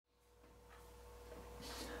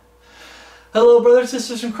Hello brothers and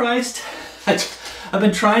sisters in Christ. I've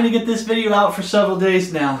been trying to get this video out for several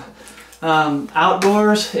days now.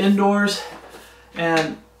 Outdoors, indoors,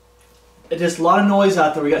 and just a lot of noise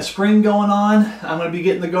out there. We got spring going on. I'm going to be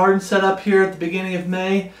getting the garden set up here at the beginning of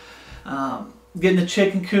May. Getting the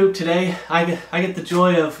chicken coop today. I get the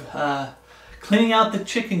joy of cleaning out the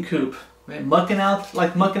chicken coop, mucking out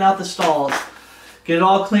the stalls. Get it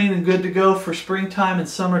all clean and good to go for springtime and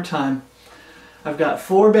summertime. I've got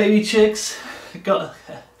 4 baby chicks,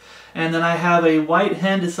 and then I have a white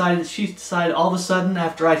hen she decided all of a sudden,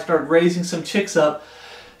 after I started raising some chicks up,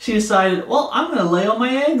 she decided, well, I'm going to lay all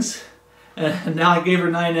my eggs. And now I gave her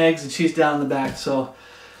 9 eggs and she's down in the back. So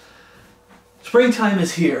springtime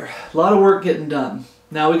is here. A lot of work getting done.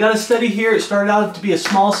 Now we got a study here. It started out to be a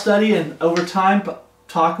small study, and over time,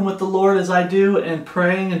 talking with the Lord as I do and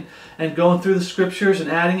praying and going through the scriptures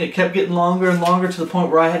and adding, it kept getting longer and longer to the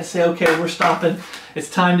point where I had to say, okay, we're stopping. It's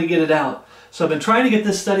time to get it out. So I've been trying to get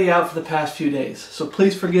this study out for the past few days. So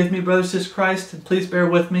please forgive me, brothers and sisters in Christ, and please bear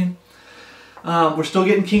with me. We're still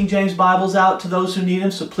getting King James Bibles out to those who need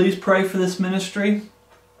them, so please pray for this ministry.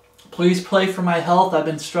 Please pray for my health. I've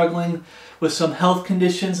been struggling with some health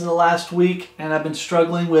conditions in the last week, and I've been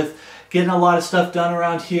struggling with getting a lot of stuff done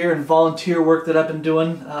around here and volunteer work that I've been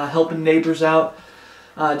doing, helping neighbors out.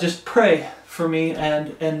 Just pray for me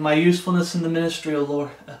and my usefulness in the ministry, O Lord,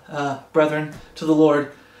 brethren, to the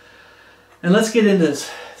Lord. And let's get into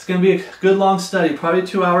this. It's going to be a good long study, probably a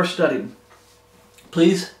 2-hour study.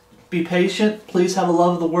 Please be patient. Please have a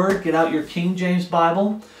love of the Word. Get out your King James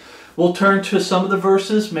Bible. We'll turn to some of the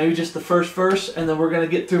verses, maybe just the first verse, and then we're going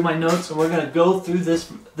to get through my notes and we're going to go through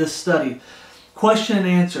this study. Question and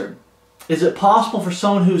answer. Is it possible for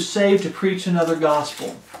someone who's saved to preach another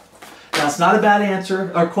gospel? Now, it's not a bad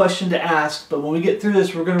answer or question to ask, but when we get through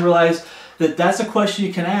this, we're going to realize that that's a question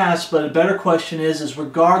you can ask, but a better question is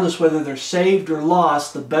regardless whether they're saved or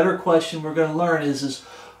lost, the better question we're going to learn is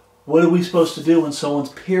what are we supposed to do when someone's,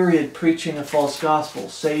 period, preaching a false gospel,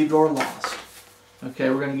 saved or lost? Okay,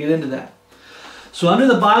 we're going to get into that. So under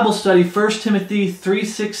the Bible study, 1 Timothy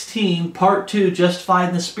 3:16, part 2, justified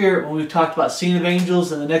in the Spirit, when we've talked about seeing of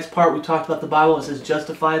angels, and the next part we talked about the Bible, it says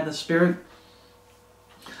justified in the Spirit.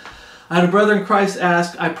 I had a brother in Christ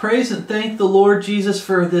ask, I praise and thank the Lord Jesus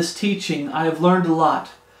for this teaching. I have learned a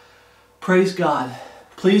lot. Praise God.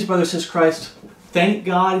 Please, brothers and sisters in Christ, thank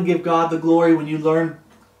God and give God the glory when you learn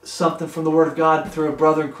something from the Word of God through a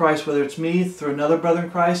brother in Christ, whether it's me, through another brother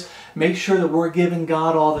in Christ. Make sure that we're giving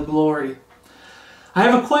God all the glory. I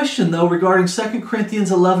have a question, though, regarding 2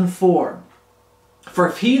 Corinthians 11:4. For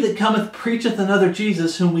if he that cometh preacheth another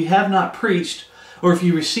Jesus, whom we have not preached, or if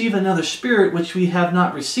ye receive another Spirit, which we have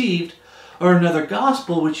not received, or another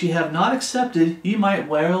gospel, which ye have not accepted, ye might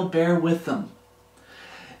well bear with them.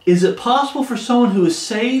 Is it possible for someone who is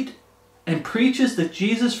saved and preaches the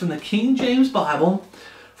Jesus from the King James Bible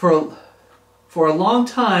for a long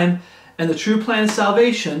time and the true plan of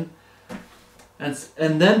salvation, and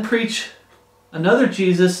then preach another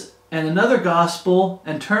Jesus and another gospel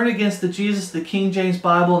and turn against the Jesus, the King James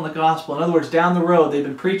Bible, and the gospel? In other words, down the road, they've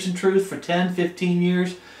been preaching truth for 10, 15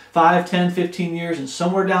 years, 5, 10, 15 years, and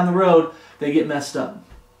somewhere down the road, they get messed up.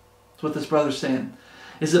 That's what this brother's saying.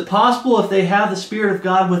 Is it possible, if they have the Spirit of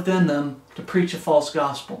God within them, to preach a false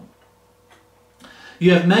gospel?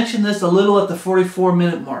 You have mentioned this a little at the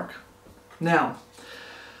 44-minute mark. Now,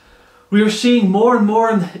 we are seeing more and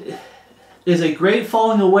more is a great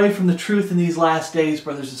falling away from the truth in these last days,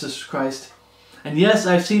 brothers and sisters in Christ. And yes,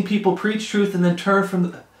 I've seen people preach truth and then turn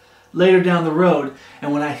from later down the road.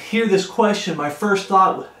 And when I hear this question, my first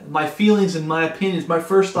thought, my feelings and my opinions, my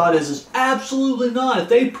first thought is absolutely not. If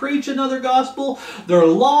they preach another gospel, they're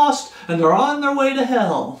lost and they're on their way to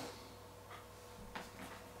hell.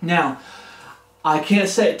 Now, I can't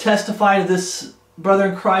testify to this brother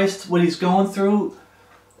in Christ, what he's going through.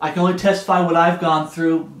 I can only testify what I've gone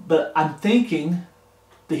through, but I'm thinking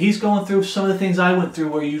that he's going through some of the things I went through,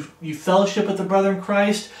 where you fellowship with the brother in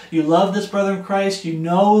Christ, you love this brother in Christ, you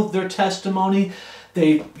know their testimony,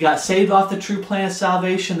 they got saved off the true plan of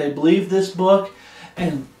salvation, they believe this book,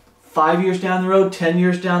 and 5 years down the road, 10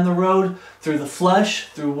 years down the road, through the flesh,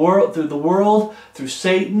 through the world, through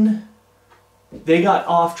Satan, they got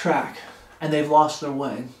off track and they've lost their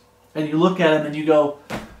way. And you look at them and you go,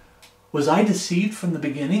 was I deceived from the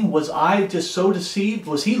beginning? Was I just so deceived?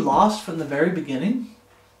 Was he lost from the very beginning?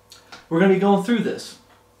 We're going to be going through this.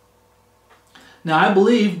 Now, I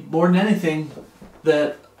believe, more than anything,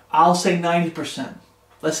 that I'll say 90%.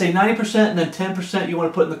 Let's say 90%, and then 10% you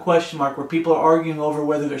want to put in the question mark, where people are arguing over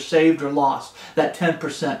whether they're saved or lost. That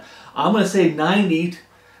 10%. I'm going to say 90.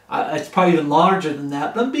 It's probably even larger than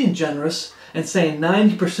that, but I'm being generous and saying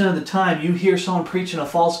 90% of the time you hear someone preaching a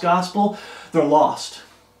false gospel, they're lost.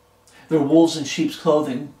 They're wolves in sheep's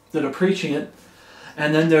clothing that are preaching it.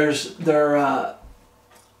 And then there's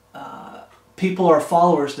people are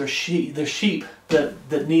followers, they're sheep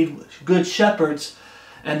that need good shepherds,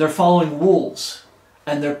 and they're following wolves.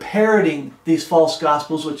 And they're parroting these false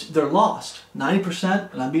gospels, which they're lost.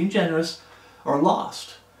 90%, and I'm being generous, are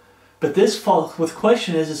lost. But this with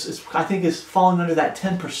question is I think is falling under that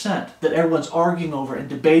 10% that everyone's arguing over and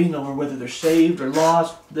debating over whether they're saved or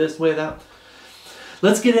lost, this way, that.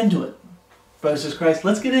 Let's get into it, brothers and sisters in Christ.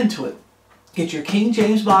 Let's get into it. Get your King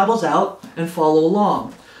James Bibles out and follow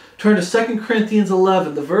along. Turn to 2 Corinthians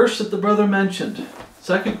 11, the verse that the brother mentioned.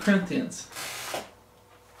 2 Corinthians.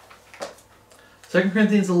 2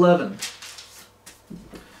 Corinthians 11.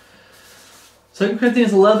 2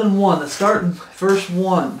 Corinthians 11:1. Let's start in verse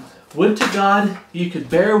 1. Would to God you could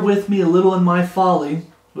bear with me a little in my folly,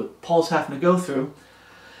 what Paul's having to go through,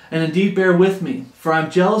 and indeed bear with me, for I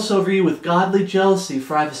am jealous over you with godly jealousy,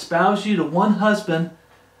 for I have espoused you to one husband,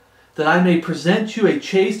 that I may present you a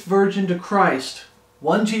chaste virgin to Christ.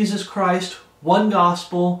 One Jesus Christ, one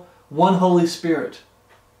gospel, one Holy Spirit.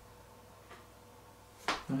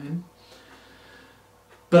 Amen.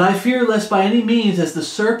 But I fear lest by any means, as the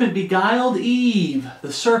serpent beguiled Eve,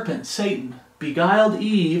 the serpent, Satan, beguiled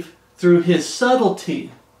Eve through his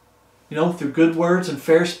subtlety, through good words and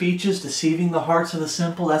fair speeches, deceiving the hearts of the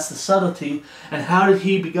simple, that's the subtlety. And how did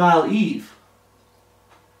he beguile Eve?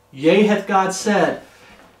 Yea, hath God said.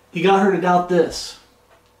 He got her to doubt this.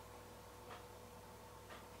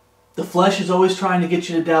 The flesh is always trying to get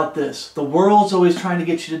you to doubt this. The world's always trying to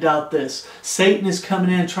get you to doubt this. Satan is coming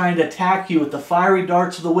in trying to attack you with the fiery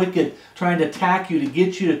darts of the wicked, trying to attack you to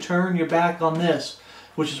get you to turn your back on this,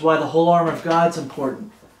 which is why the whole armor of God's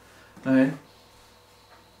important. Right?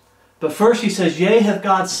 But first he says, yea, hath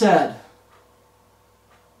God said.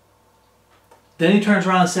 Then he turns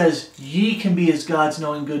around and says, ye can be as gods,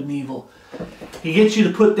 knowing good and evil. He gets you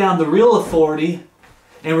to put down the real authority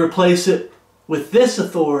and replace it with this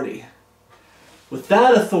authority, with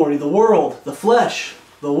that authority, the world, the flesh,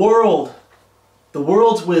 the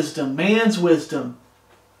world's wisdom, man's wisdom.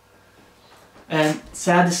 And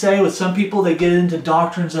sad to say, with some people, they get into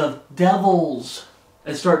doctrines of devils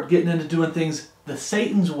and start getting into doing things the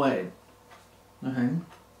Satan's way. Okay.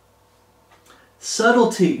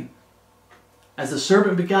 Subtlety. As the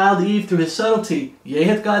serpent beguiled Eve through his subtlety, yea,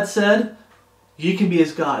 hath God said, ye can be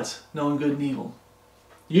as gods, knowing good and evil.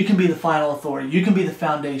 You can be the final authority. You can be the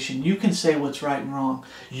foundation. You can say what's right and wrong.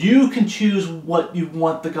 You can choose what you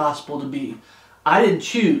want the gospel to be. I didn't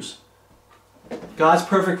choose. God's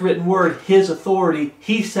perfect written word, His authority,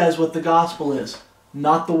 He says what the gospel is,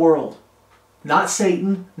 not the world. Not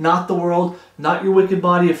Satan, not the world, not your wicked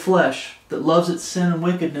body of flesh that loves its sin and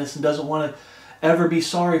wickedness and doesn't want to ever be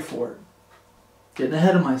sorry for it. Getting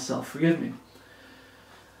ahead of myself, forgive me.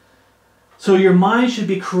 So your mind should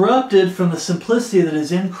be corrupted from the simplicity that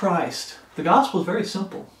is in Christ. The gospel is very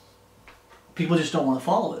simple. People just don't want to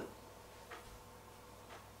follow it.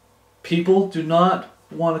 People do not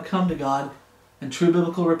want to come to God in true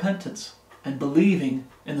biblical repentance and believing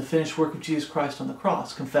in the finished work of Jesus Christ on the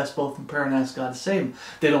cross. Confess both in prayer and ask God to save them.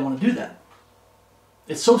 They don't want to do that.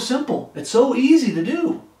 It's so simple. It's so easy to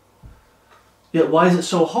do. Yet why is it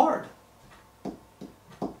so hard?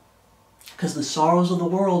 Because the sorrows of the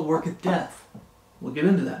world worketh death. We'll get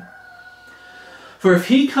into that. For if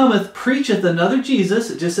he cometh, preacheth another Jesus,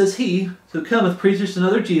 it just says he, who cometh, preacheth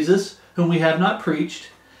another Jesus, whom we have not preached,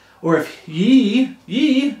 or if ye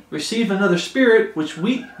receive another spirit, which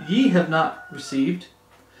ye have not received,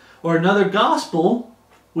 or another gospel,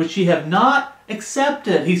 which ye have not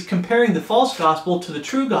accepted. He's comparing the false gospel to the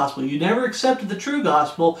true gospel. You never accepted the true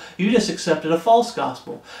gospel, you just accepted a false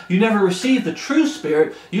gospel. You never received the true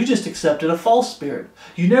spirit, you just accepted a false spirit.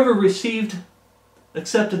 You never accepted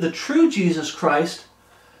the true Jesus Christ,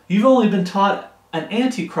 you've only been taught an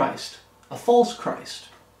antichrist, a false Christ.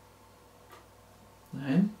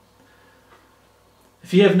 Right?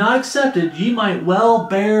 If ye have not accepted, ye might well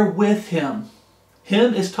bear with him.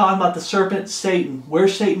 Him is talking about the serpent, Satan.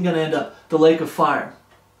 Where's Satan going to end up? The lake of fire.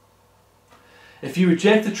 If you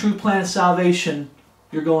reject the true plan of salvation,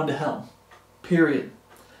 you're going to hell. Period.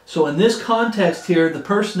 So in this context here, the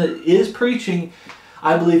person that is preaching,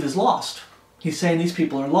 I believe, is lost. He's saying these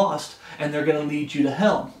people are lost, and they're going to lead you to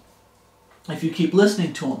hell if you keep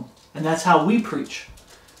listening to them. And that's how we preach.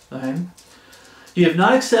 Okay? Ye have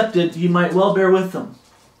not accepted, ye might well bear with them.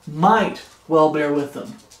 Might well bear with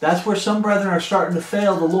them. That's where some brethren are starting to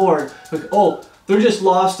fail the Lord. Like, oh, they're just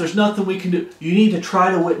lost. There's nothing we can do. You need to try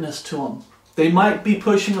to witness to them. They might be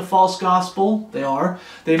pushing a false gospel. They are.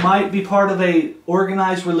 They might be part of a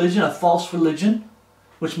organized religion, a false religion,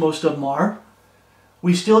 which most of them are.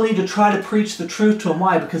 We still need to try to preach the truth to them.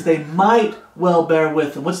 Why? Because they might well bear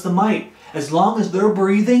with them. What's the might? As long as they're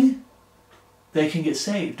breathing, they can get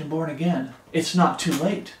saved and born again. It's not too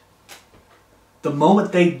late. The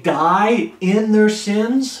moment they die in their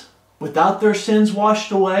sins, without their sins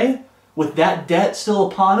washed away, with that debt still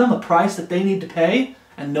upon them, a price that they need to pay,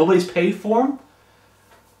 and nobody's paid for them,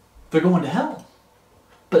 they're going to hell.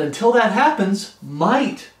 But until that happens,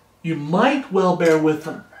 you might well bear with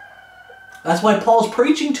them. That's why Paul's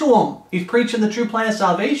preaching to them. He's preaching the true plan of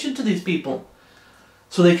salvation to these people,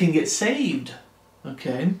 so they can get saved.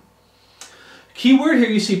 Okay? Key word here,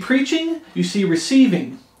 you see preaching, you see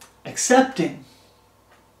receiving, accepting.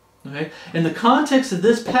 Okay? In the context of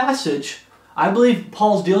this passage, I believe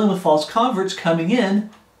Paul's dealing with false converts coming in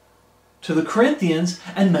to the Corinthians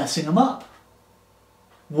and messing them up.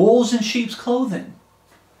 Wolves in sheep's clothing.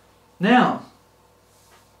 Now,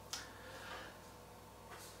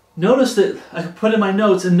 notice that, I put in my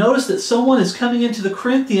notes, and notice that someone is coming into the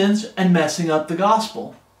Corinthians and messing up the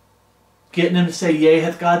gospel. Getting them to say, yea,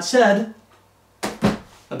 hath God said.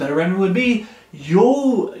 A better rendering would be,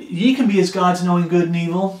 ye can be as gods knowing good and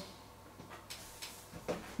evil.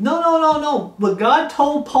 No. What God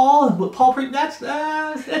told Paul and what Paul preached,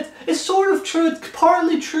 it's sort of true. It's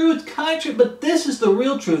partly true. It's kind of true. But this is the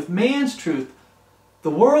real truth. Man's truth. The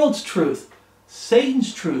world's truth.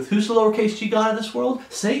 Satan's truth. Who's the lowercase g god of this world?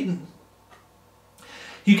 Satan.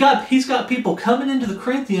 He's got people coming into the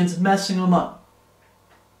Corinthians and messing them up.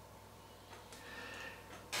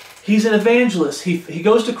 He's an evangelist. He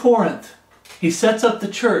goes to Corinth. He sets up the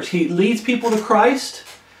church. He leads people to Christ.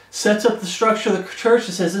 Sets up the structure of the church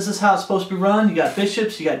and says this is how it's supposed to be run. You got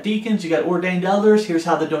bishops, you got deacons, you got ordained elders. Here's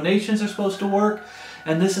how the donations are supposed to work.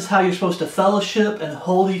 And this is how you're supposed to fellowship and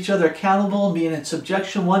hold each other accountable and being in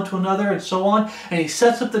subjection one to another and so on. And he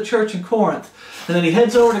sets up the church in Corinth. And then he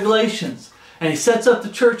heads over to Galatians. And he sets up the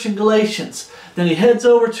church in Galatians. Then he heads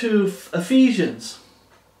over to Ephesians.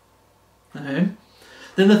 Okay.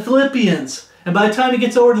 Then the Philippians. And by the time he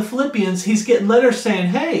gets over to the Philippians, he's getting letters saying,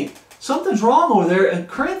 hey, something's wrong over there at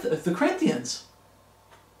the Corinthians.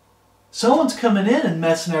 Someone's coming in and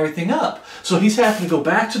messing everything up. So he's having to go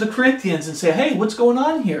back to the Corinthians and say, hey, what's going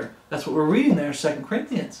on here? That's what we're reading there in 2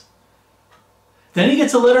 Corinthians. Then he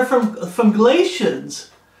gets a letter from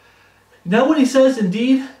Galatians. Now when he says,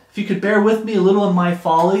 indeed, if you could bear with me a little in my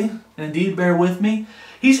folly, and indeed bear with me,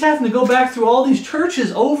 he's having to go back through all these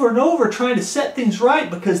churches over and over trying to set things right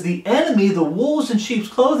because the enemy, the wolves in sheep's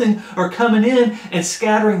clothing, are coming in and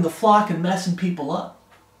scattering the flock and messing people up.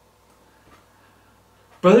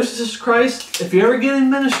 Brothers and sisters in Christ, if you ever get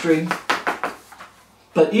in ministry,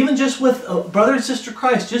 but even just with brother and sister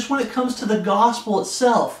Christ, just when it comes to the gospel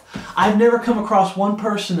itself, I've never come across one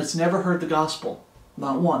person that's never heard the gospel.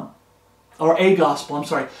 Not one. Or a gospel, I'm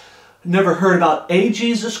sorry. Never heard about a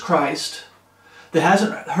Jesus Christ, that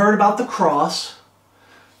hasn't heard about the cross,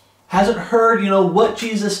 hasn't heard, what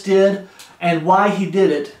Jesus did and why he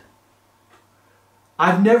did it.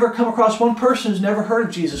 I've never come across one person who's never heard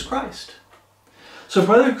of Jesus Christ. So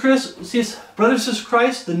brother and sister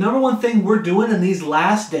Christ, the number one thing we're doing in these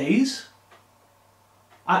last days,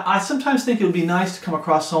 I sometimes think it would be nice to come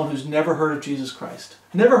across someone who's never heard of Jesus Christ.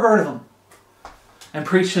 Never heard of him. And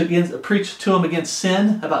preach to them against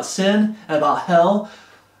sin, and about hell,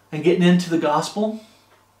 and getting into the gospel.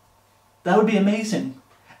 That would be amazing.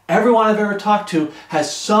 Everyone I've ever talked to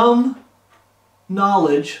has some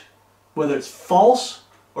knowledge, whether it's false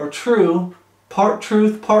or true, part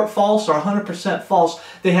truth, part false, or 100% false.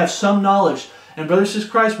 They have some knowledge. And brothers and sisters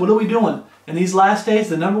in Christ, what are we doing? In these last days,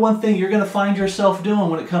 the number one thing you're going to find yourself doing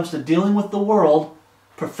when it comes to dealing with the world,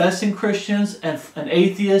 professing Christians and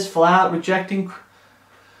atheists, flat out rejecting,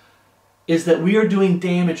 is that we are doing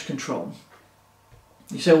damage control.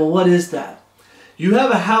 You say, well, what is that? You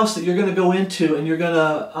have a house that you're going to go into and you're going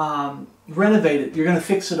to renovate it. You're going to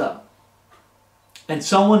fix it up. And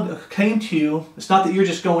someone came to you. It's not that you're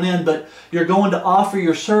just going in, but you're going to offer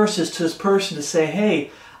your services to this person to say,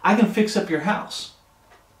 hey, I can fix up your house.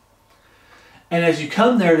 And as you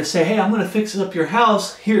come there to say, hey, I'm going to fix up your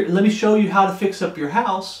house. Here, let me show you how to fix up your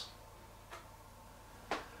house.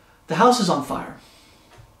 The house is on fire.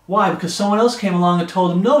 Why? Because someone else came along and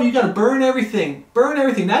told them, no, you got to burn everything. Burn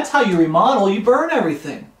everything. That's how you remodel. You burn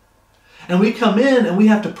everything. And we come in and we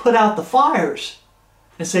have to put out the fires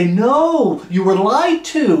and say, no, you were lied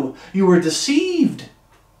to. You were deceived.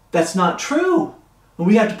 That's not true. And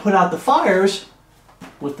we have to put out the fires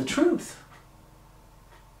with the truth.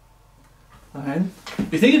 Okay?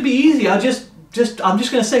 If you think it'd be easy, I'll just I'm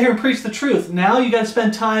just going to sit here and preach the truth. Now you got to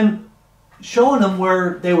spend time showing them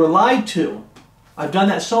where they were lied to. I've done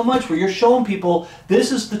that so much where you're showing people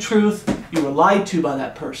this is the truth. You were lied to by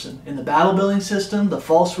that person. In the battle building system, the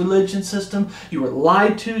false religion system, you were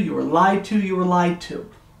lied to, you were lied to, you were lied to.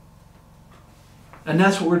 And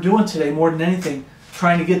that's what we're doing today more than anything.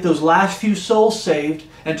 Trying to get those last few souls saved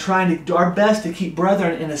and trying to do our best to keep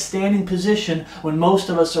brethren in a standing position when most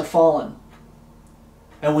of us are fallen.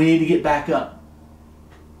 And we need to get back up.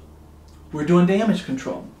 We're doing damage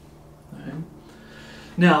control. Okay?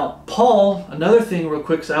 Now, Paul, another thing real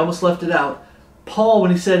quick, because I almost left it out. Paul,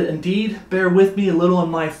 when he said, indeed, bear with me a little in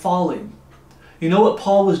my folly. You know what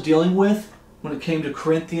Paul was dealing with when it came to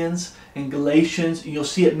Corinthians and Galatians? You'll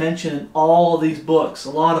see it mentioned in all of these books,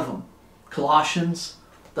 a lot of them. Colossians,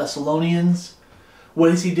 Thessalonians.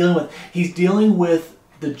 What is he dealing with? He's dealing with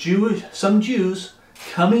some Jews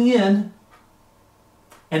coming in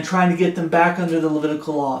and trying to get them back under the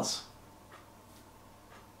Levitical laws.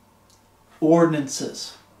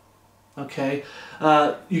 Ordinances. Okay?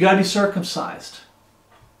 You got to be circumcised.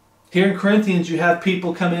 Here in Corinthians you have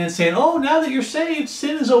people coming in saying, oh, now that you're saved,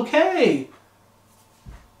 sin is okay.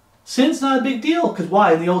 Sin's not a big deal. Because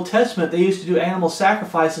why? In the Old Testament they used to do animal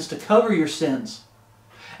sacrifices to cover your sins.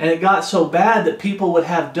 And it got so bad that people would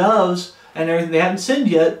have doves and everything. They haven't sinned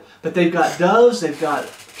yet, but they've got doves, they've got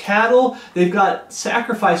cattle, they've got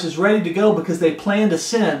sacrifices ready to go because they plan to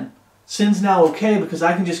sin. Sin's now okay because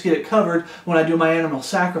I can just get it covered when I do my animal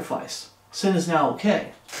sacrifice. Sin is now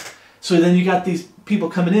okay. So then you got these people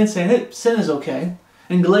coming in saying, hey, sin is okay.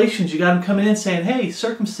 In Galatians, you got them coming in saying, hey,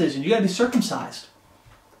 circumcision, you got to be circumcised.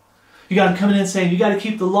 You got them coming in saying, you got to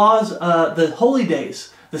keep the laws, the holy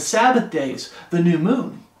days, the Sabbath days, the new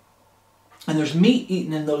moon. And there's meat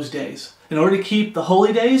eaten in those days. In order to keep the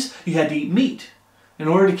holy days, you had to eat meat. In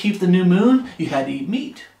order to keep the new moon, you had to eat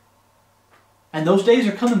meat. And those days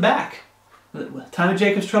are coming back. The time of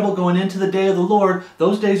Jacob's trouble going into the day of the Lord,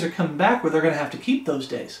 those days are coming back where they're going to have to keep those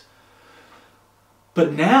days.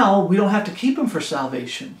 But now we don't have to keep them for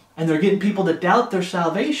salvation. And they're getting people to doubt their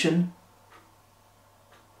salvation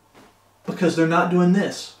because they're not doing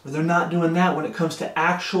this or they're not doing that when it comes to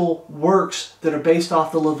actual works that are based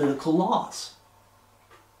off the Levitical laws.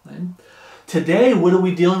 Right? Today, what are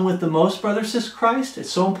we dealing with the most, brothers and sisters in Christ? It's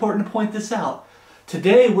so important to point this out.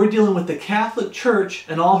 Today, we're dealing with the Catholic Church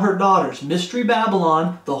and all her daughters. Mystery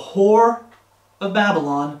Babylon, the whore of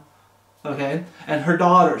Babylon, okay, and her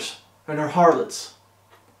daughters and her harlots.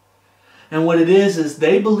 And what it is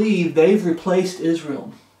they believe they've replaced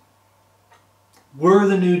Israel. We're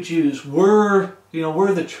the new Jews. We're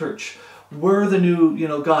the church. We're the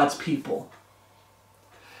new, God's people.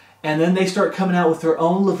 And then they start coming out with their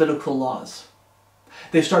own Levitical laws.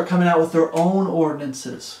 They start coming out with their own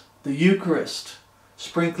ordinances. The Eucharist,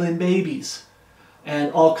 sprinkling babies,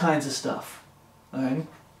 and all kinds of stuff. Okay?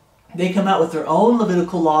 They come out with their own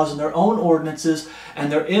Levitical laws and their own ordinances,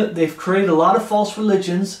 and they've created a lot of false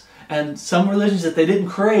religions, and some religions that they didn't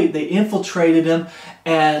create, they infiltrated them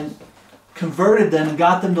and converted them and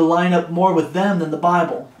got them to line up more with them than the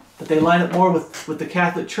Bible. But they line up more with the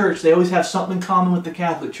Catholic Church. They always have something in common with the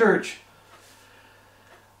Catholic Church.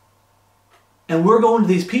 And we're going to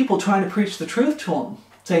these people trying to preach the truth to them.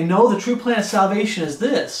 Saying, no, the true plan of salvation is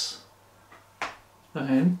this.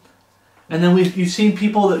 Okay? And then you've seen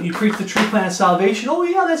people that you preach the true plan of salvation. Oh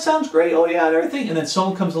yeah, that sounds great. Oh yeah, and everything. And then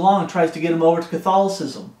someone comes along and tries to get them over to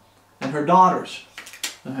Catholicism. And her daughters.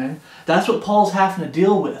 Okay? That's what Paul's having to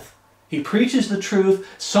deal with. He preaches the truth.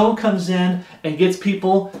 Someone comes in and gets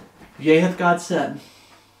people, yea hath God said.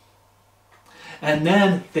 And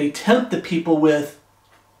then they tempt the people with,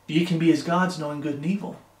 ye can be as gods knowing good and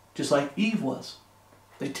evil. Just like Eve was.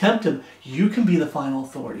 They tempt him. You can be the final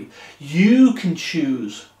authority. You can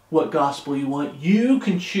choose what gospel you want. You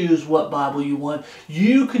can choose what Bible you want.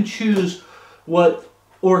 You can choose what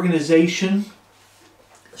organization,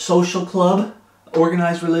 social club,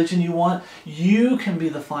 organized religion you want. You can be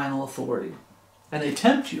the final authority. And they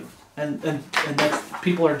tempt you. And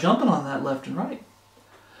people are jumping on that left and right.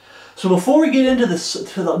 So before we get into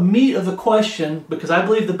to the meat of the question, because I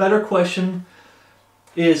believe the better question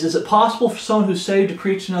is it possible for someone who's saved to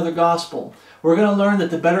preach another gospel? We're going to learn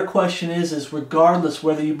that the better question is regardless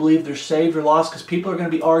whether you believe they're saved or lost, because people are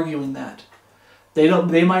going to be arguing that.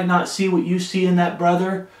 They might not see what you see in that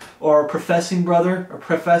brother or professing brother or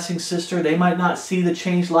professing sister. They might not see the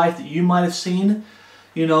changed life that you might have seen.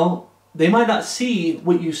 They might not see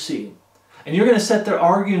what you see. And you're going to sit there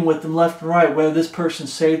arguing with them left and right whether this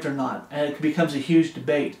person's saved or not. And it becomes a huge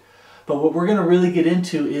debate. But what we're going to really get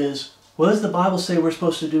into is, what does the Bible say we're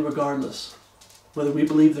supposed to do regardless? Whether we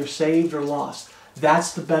believe they're saved or lost.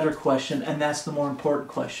 That's the better question, and that's the more important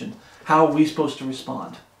question. How are we supposed to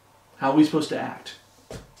respond? How are we supposed to act?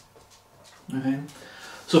 Okay.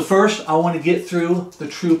 So first, I want to get through the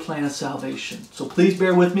true plan of salvation. So please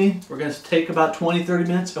bear with me. We're going to take about 20-30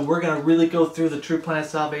 minutes, and we're going to really go through the true plan of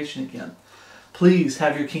salvation again. Please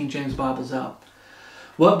have your King James Bibles out.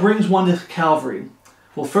 What brings one to Calvary?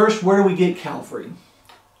 Well, first, where do we get Calvary?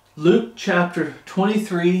 Luke chapter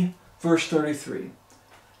 23, verse 33.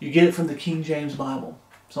 You get it from the King James Bible.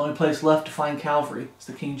 It's the only place left to find Calvary. It's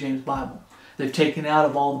the King James Bible. They've taken out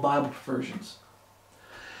of all the Bible versions.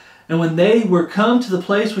 And when they were come to the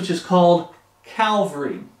place which is called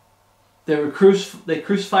Calvary, they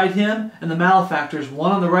crucified him and the malefactors,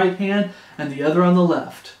 one on the right hand and the other on the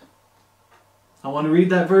left. I want to read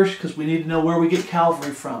that verse because we need to know where we get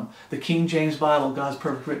Calvary from. The King James Bible, God's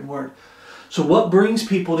perfect written word. So what brings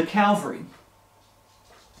people to Calvary?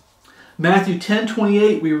 Matthew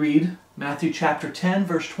 10:28 we read, Matthew chapter 10,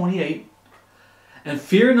 verse 28, "And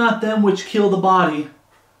fear not them which kill the body,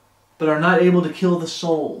 but are not able to kill the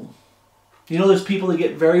soul." You know, there's people that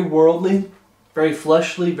get very worldly, very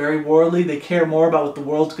fleshly, very worldly. They care more about what the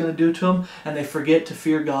world's going to do to them, and they forget to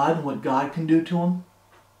fear God and what God can do to them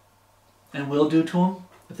and will do to them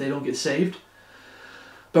if they don't get saved.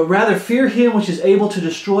 "But rather fear him which is able to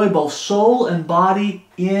destroy both soul and body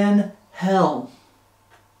in hell."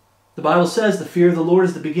 The Bible says, "The fear of the Lord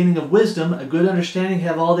is the beginning of wisdom. A good understanding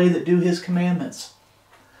have all they that do his commandments.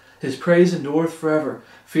 His praise endureth forever."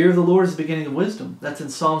 Fear of the Lord is the beginning of wisdom. That's in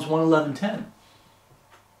Psalms 111:10.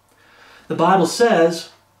 The Bible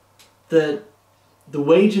says that the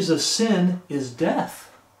wages of sin is death,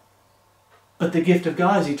 but the gift of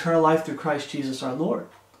God is eternal life through Christ Jesus our Lord.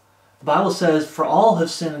 The Bible says, "For all have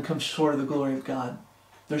sinned and come short of the glory of God.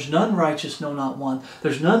 There's none righteous, no, not one.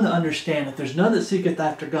 There's none that understandeth. There's none that seeketh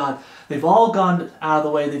after God. They've all gone out of the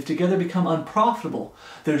way. They've together become unprofitable.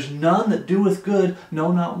 There's none that doeth good,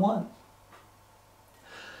 no, not one."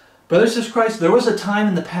 Brothers and sisters in Christ, there was a time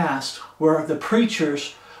in the past where the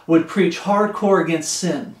preachers would preach hardcore against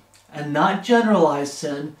sin, and not generalized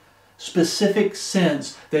sin, specific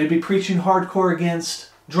sins. They'd be preaching hardcore against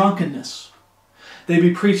drunkenness. They'd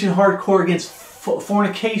be preaching hardcore against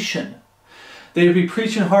fornication. They would be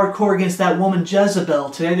preaching hardcore against that woman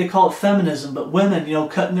Jezebel. Today they call it feminism, but women,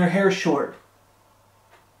 cutting their hair short.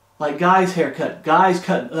 Like guys' haircut. Guys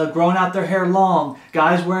growing out their hair long.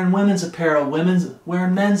 Guys wearing women's apparel. Women's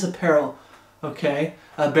wearing men's apparel. Okay?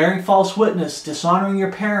 Bearing false witness. Dishonoring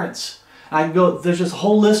your parents. I can go, there's just a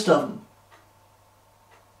whole list of them.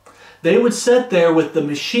 They would sit there with the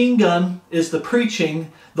machine gun is the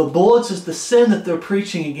preaching. The bullets is the sin that they're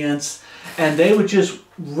preaching against. And they would just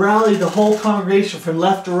rally the whole congregation from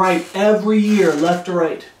left to right every year, left to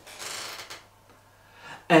right.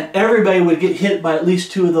 And everybody would get hit by at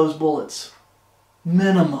least 2 of those bullets.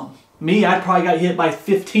 Minimum. Me, I probably got hit by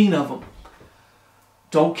 15 of them.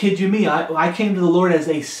 Don't kid you me. I came to the Lord as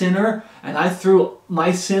a sinner, and I threw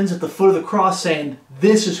my sins at the foot of the cross saying,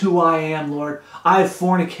 "This is who I am, Lord. I have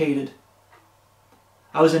fornicated.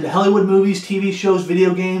 I was into Hollywood movies, TV shows,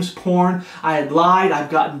 video games, porn. I had lied. I've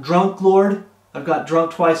gotten drunk, Lord. I've got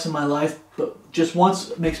drunk twice in my life, but just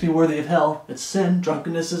once makes me worthy of hell. It's sin.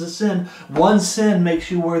 Drunkenness is a sin. One sin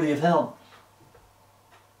makes you worthy of hell."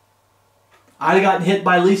 I'd have gotten hit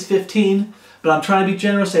by at least 15, but I'm trying to be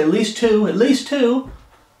generous, say at least 2, at least 2.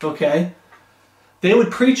 Okay? They would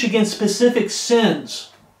preach against specific sins,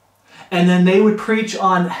 and then they would preach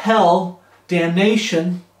on hell,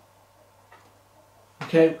 damnation,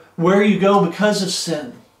 okay, where you go because of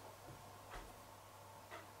sin.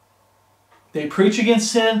 They preach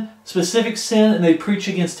against sin, specific sin, and they preach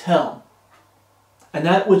against hell. And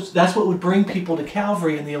that's what would bring people to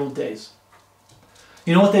Calvary in the old days.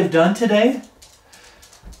 You know what they've done today?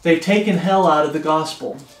 They've taken hell out of the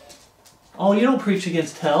gospel. Oh, you don't preach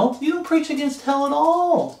against hell. You don't preach against hell at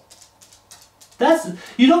all.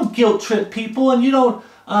 You don't guilt trip people, and you don't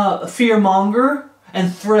fearmonger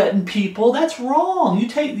and threaten people. That's wrong.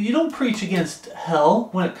 You don't preach against hell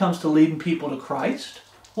when it comes to leading people to Christ.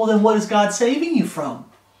 Well, then what is God saving you from?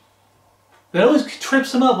 That always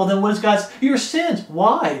trips them up. Well, then what is God's? Your sins.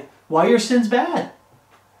 Why? Why are your sins bad?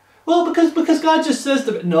 Well, because God just says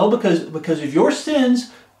that. No, because of your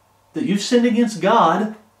sins, that you've sinned against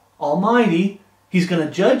God Almighty, He's going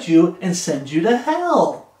to judge you and send you to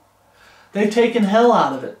hell. They've taken hell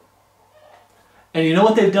out of it. And you know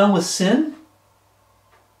what they've done with sin?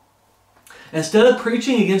 Instead of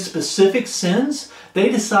preaching against specific sins, they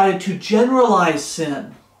decided to generalize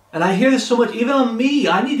sin. And I hear this so much, even on me.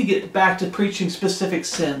 I need to get back to preaching specific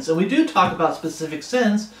sins. And we do talk about specific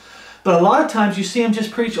sins. But a lot of times you see them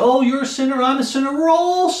just preach, oh, you're a sinner, I'm a sinner, we're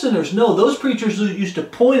all sinners. No, those preachers used to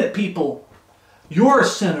point at people. You're a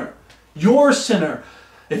sinner. You're a sinner.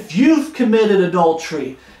 If you've committed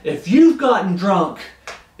adultery, if you've gotten drunk,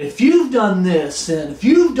 if you've done this sin, if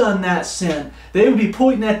you've done that sin, they would be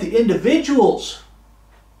pointing at the individuals.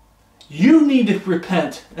 You need to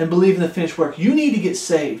repent and believe in the finished work. You need to get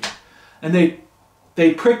saved. And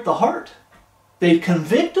they prick the heart. They'd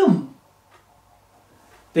convict them.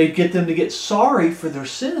 They'd get them to get sorry for their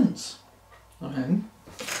sins. Okay?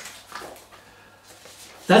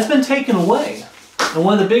 That's been taken away. And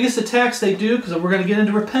one of the biggest attacks they do, because we're going to get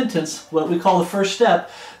into repentance, what we call the first step.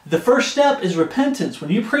 The first step is repentance. When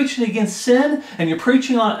you're preaching against sin and you're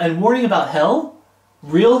preaching on and warning about hell,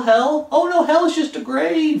 real hell, oh no, hell is just a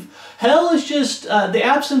grave. Hell is just the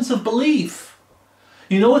absence of belief.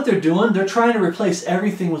 You know what they're doing? They're trying to replace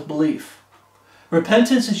everything with belief.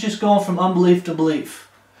 Repentance is just going from unbelief to belief.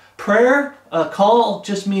 Prayer, call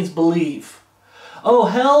just means believe. Oh,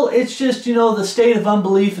 hell, it's just, the state of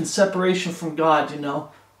unbelief and separation from God,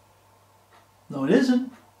 No, it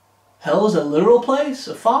isn't. Hell is a literal place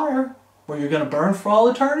of fire where you're going to burn for all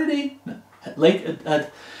eternity.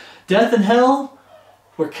 Death and hell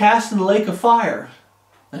were cast in the lake of fire.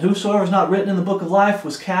 And whosoever is not written in the book of life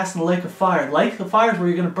was cast in the lake of fire. Lake of fire is where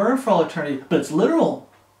you're going to burn for all eternity, but it's literal.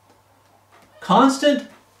 Constant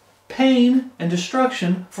pain and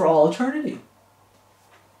destruction for all eternity.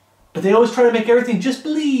 But they always try to make everything just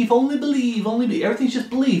believe, only believe, only believe. Everything's just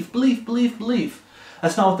belief, belief, belief, belief.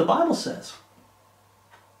 That's not what the Bible says.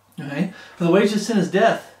 Okay? For the wages of sin is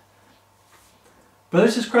death.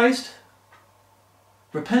 Brothers in Christ,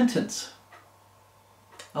 repentance.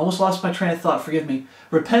 I almost lost my train of thought, forgive me.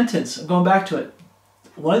 Repentance, I'm going back to it.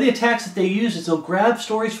 One of the attacks that they use is they'll grab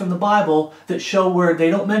stories from the Bible that show where they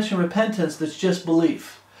don't mention repentance, that's just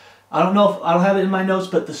belief. I don't know if, I don't have it in my notes,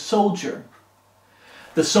 but the soldier.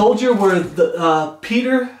 The soldier where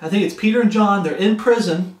Peter, I think it's Peter and John, they're in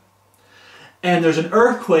prison, and there's an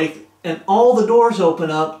earthquake, and all the doors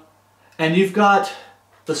open up, and you've got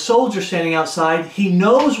the soldier standing outside. He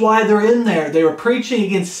knows why they're in there. They were preaching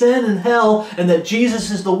against sin and hell, and that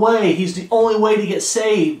Jesus is the way. He's the only way to get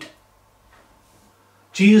saved.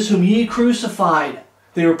 Jesus whom ye crucified.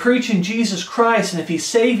 They were preaching Jesus Christ, and if He's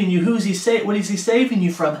saving you, what is He saving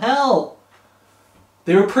you from? Hell.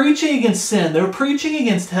 They were preaching against sin. They were preaching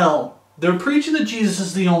against hell. They were preaching that Jesus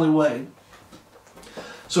is the only way.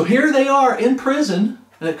 So here they are in prison,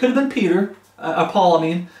 and it could have been Peter, Paul, I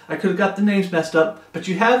mean. I could have got the names messed up. But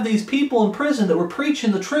you have these people in prison that were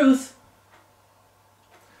preaching the truth.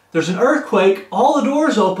 There's an earthquake, all the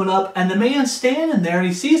doors open up, and the man's standing there, and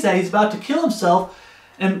he sees that he's about to kill himself.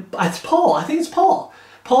 And it's Paul, I think it's Paul.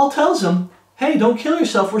 Paul tells him, hey, don't kill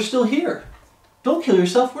yourself, we're still here. Don't kill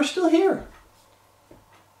yourself, we're still here.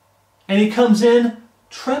 And he comes in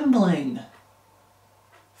trembling,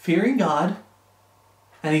 fearing God,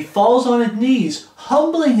 and he falls on his knees,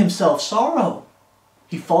 humbling himself, sorrow.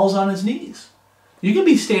 He falls on his knees. You can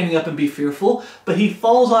be standing up and be fearful, but he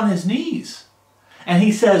falls on his knees. And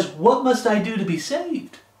he says, what must I do to be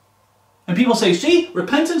saved? And people say, see,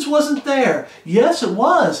 repentance wasn't there. Yes, it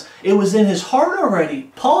was. It was in his heart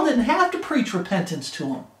already. Paul didn't have to preach repentance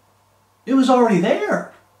to him. It was already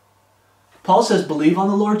there. Paul says, believe on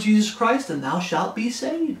the Lord Jesus Christ and thou shalt be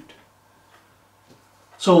saved.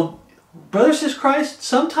 So, brothers in Christ,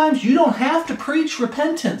 sometimes you don't have to preach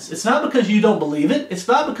repentance. It's not because you don't believe it. It's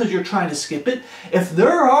not because you're trying to skip it. If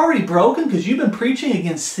they're already broken because you've been preaching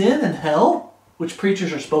against sin and hell, which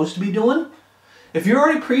preachers are supposed to be doing, if you're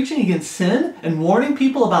already preaching against sin and warning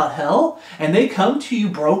people about hell, and they come to you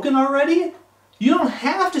broken already, you don't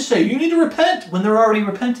have to say, you need to repent when they're already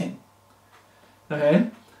repenting. Okay?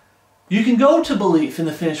 You can go to belief in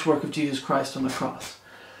the finished work of Jesus Christ on the cross.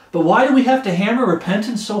 But why do we have to hammer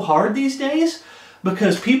repentance so hard these days?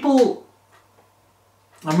 Because people,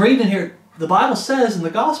 I'm reading here, the Bible says in the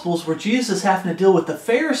Gospels where Jesus is having to deal with the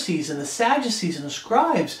Pharisees and the Sadducees and the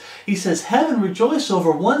scribes, he says, heaven rejoice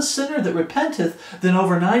over one sinner that repenteth than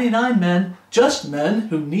over 99 men, just men,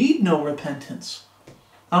 who need no repentance.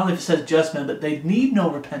 I don't know if it says just men, but they need no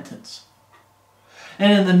repentance.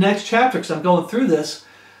 And in the next chapter, because I'm going through this,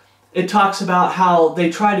 it talks about how they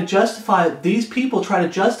try to justify, these people try to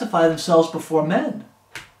justify themselves before men.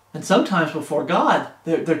 And sometimes before God.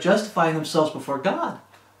 They're justifying themselves before God.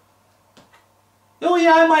 Oh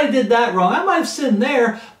yeah, I might have did that wrong. I might have sinned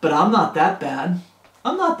there, but I'm not that bad.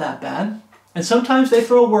 I'm not that bad. And sometimes they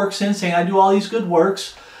throw works in, saying I do all these good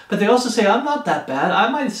works. But they also say I'm not that bad. I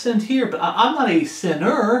might have sinned here, but I'm not a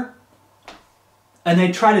sinner. And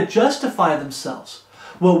they try to justify themselves.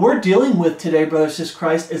 What we're dealing with today, brothers and sisters in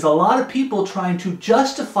Christ, is a lot of people trying to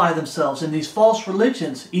justify themselves in these false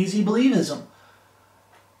religions. Easy believism,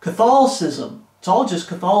 Catholicism. It's all just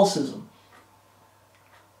Catholicism.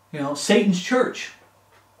 You know, Satan's church.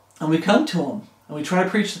 And we come to them and we try to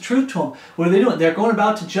preach the truth to them. What are they doing? They're going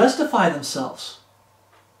about to justify themselves.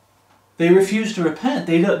 They refuse to repent.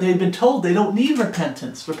 They've been told they don't need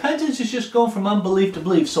repentance. Repentance is just going from unbelief to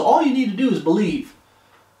belief. So all you need to do is believe.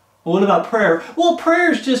 Well, what about prayer? Well,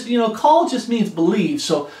 prayer is just, call just means believe.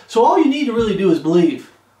 So all you need to really do is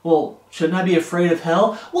believe. Well, shouldn't I be afraid of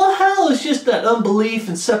hell? Well, hell is just that unbelief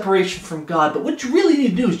and separation from God. But what you really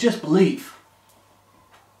need to do is just believe.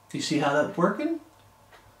 Do you see how that's working?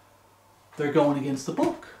 They're going against the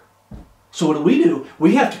book. So what do?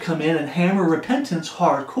 We have to come in and hammer repentance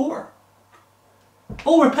hardcore.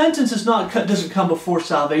 Oh, repentance doesn't come before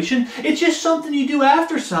salvation. It's just something you do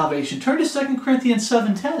after salvation. Turn to 2 Corinthians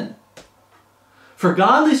 7:10. For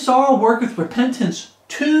godly sorrow worketh repentance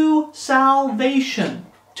to salvation.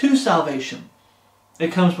 To salvation.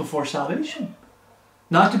 It comes before salvation.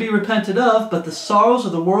 Not to be repented of, but the sorrows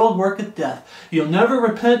of the world worketh death. You'll never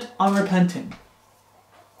repent unrepenting.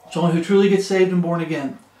 Someone who truly gets saved and born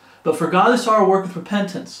again. But for godly sorrow worketh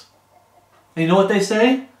repentance. And you know what they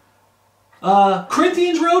say?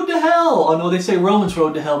 Corinthians road to hell. Oh no, they say Romans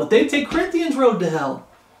road to hell, but they take Corinthians road to hell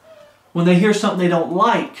when they hear something they don't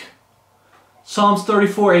like. Psalms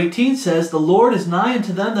 34:18 says, the Lord is nigh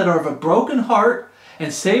unto them that are of a broken heart,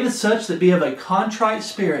 and saveth such that be of a contrite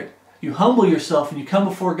spirit. You humble yourself and you come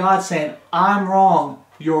before God saying, I'm wrong,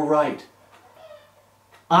 you're right.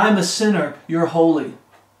 I'm a sinner, you're holy.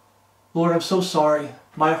 Lord, I'm so sorry.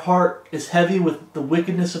 My heart is heavy with the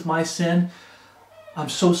wickedness of my sin. I'm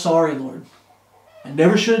so sorry, Lord. I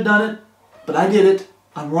never should have done it, but I did it.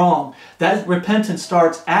 I'm wrong. That repentance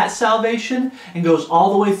starts at salvation and goes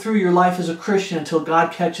all the way through your life as a Christian until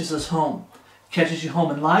God catches us home. Catches you home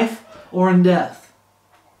in life or in death.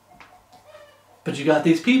 But you got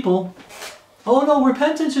these people, oh no,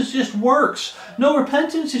 repentance is just works. No,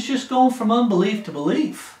 repentance is just going from unbelief to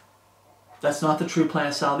belief. That's not the true plan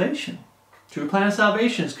of salvation. True plan of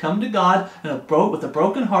salvation is come to God with a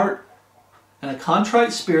broken heart and a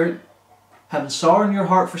contrite spirit, having sorrow in your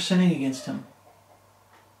heart for sinning against Him.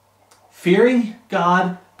 Fearing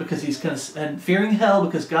God and fearing hell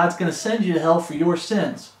because God's going to send you to hell for your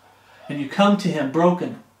sins. And you come to Him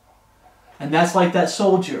broken. And that's like that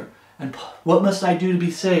soldier. And what must I do to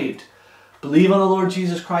be saved? Believe on the Lord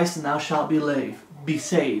Jesus Christ and thou shalt be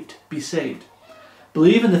saved. Be saved.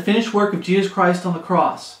 Believe in the finished work of Jesus Christ on the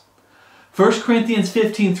cross. 1 Corinthians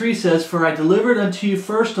 15:3 says, for I delivered unto you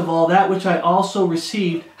first of all that which I also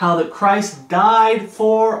received, how that Christ died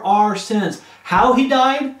for our sins. How He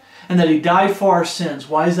died? And that He died for our sins.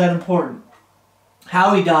 Why is that important?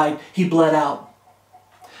 How He died, He bled out.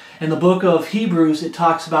 In the book of Hebrews, it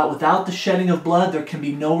talks about without the shedding of blood, there can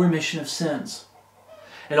be no remission of sins.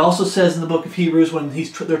 It also says in the book of Hebrews, when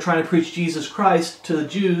they're trying to preach Jesus Christ to the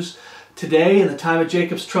Jews today, in the time of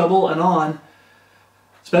Jacob's trouble and on,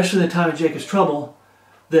 especially in the time of Jacob's trouble,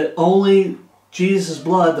 that only Jesus'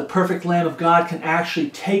 blood, the perfect Lamb of God, can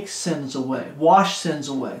actually take sins away, wash sins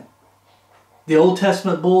away. The Old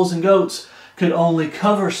Testament bulls and goats could only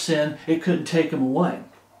cover sin, it couldn't take them away.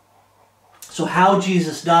 So how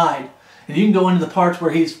Jesus died, and you can go into the parts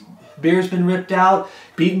where his beard's been ripped out,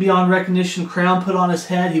 beaten beyond recognition, crown put on his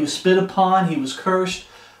head, he was spit upon, he was cursed.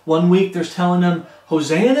 One week there's telling him,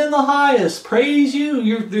 Hosanna in the highest, praise you,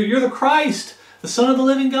 you're the Christ, the Son of the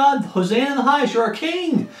living God, Hosanna in the highest, you're our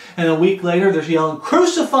King. And a week later there's yelling,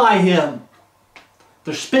 crucify Him.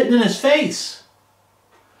 They're spitting in His face.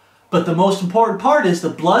 But the most important part is the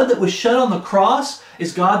blood that was shed on the cross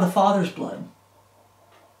is God the Father's blood.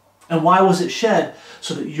 And why was it shed?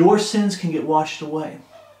 So that your sins can get washed away.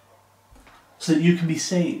 So that you can be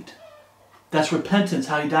saved. That's repentance,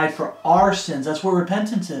 how He died for our sins. That's where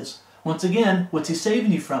repentance is. Once again, what's He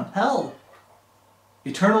saving you from? Hell.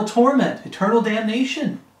 Eternal torment, eternal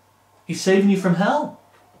damnation. He's saving you from hell.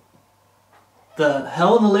 The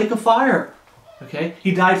hell and the lake of fire. Okay?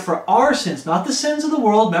 He died for our sins, not the sins of the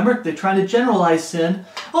world. Remember, they're trying to generalize sin.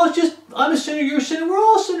 Oh, it's just, I'm a sinner, you're a sinner, we're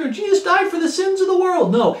all sinners. Jesus died for the sins of the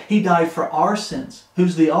world. No, He died for our sins.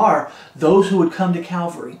 Who's the our? Those who would come to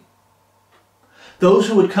Calvary. Those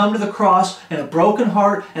who would come to the cross in a broken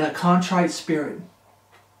heart and a contrite spirit.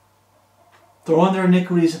 Throwing their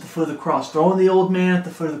iniquities at the foot of the cross. Throwing the old man at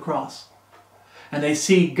the foot of the cross. And they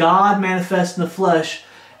see God manifest in the flesh,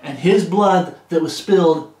 and His blood that was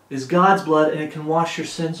spilled is God's blood, and it can wash your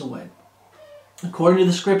sins away. According to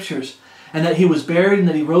the Scriptures. And that He was buried and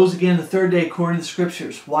that He rose again the third day according to the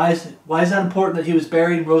Scriptures. Why is that important that He was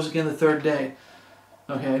buried and rose again the third day?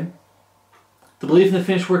 Okay? To believe in the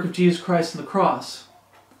finished work of Jesus Christ on the cross,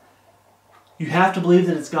 you have to believe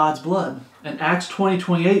that it's God's blood. In Acts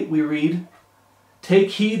 20:28 we read,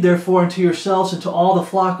 "Take heed therefore unto yourselves and to all the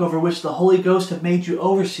flock over which the Holy Ghost have made you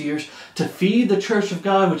overseers, to feed the church of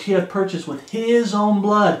God which he hath purchased with his own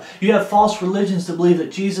blood." You have false religions that believe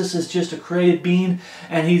that Jesus is just a created being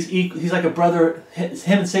and he's like a brother,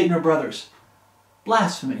 him and Satan are brothers.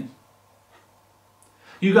 Blasphemy.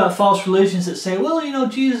 You got false religions that say, well, you know,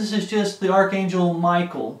 Jesus is just the Archangel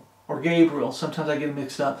Michael or Gabriel. Sometimes I get them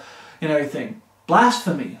mixed up and everything.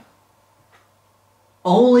 Blasphemy.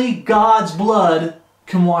 Only God's blood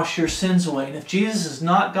can wash your sins away. And if Jesus is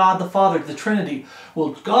not God the Father, the Trinity, well,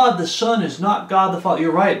 God the Son is not God the Father.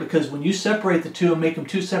 You're right, because when you separate the two and make them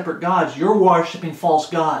two separate gods, you're worshiping false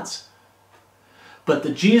gods. But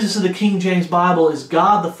the Jesus of the King James Bible is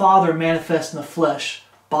God the Father manifest in the flesh.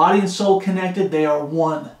 Body and soul connected, they are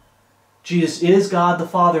one. Jesus is God the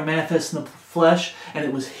Father manifest in the flesh, and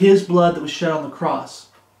it was his blood that was shed on the cross.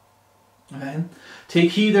 Okay?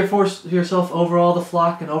 "Take heed therefore to yourself over all the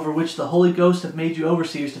flock, and over which the Holy Ghost hath made you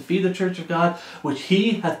overseers, to feed the church of God, which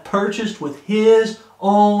he hath purchased with his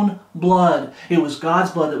own blood." It was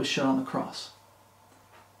God's blood that was shed on the cross.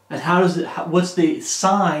 And what's the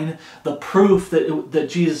sign, the proof that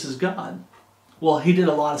Jesus is God? Well, he did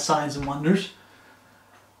a lot of signs and wonders.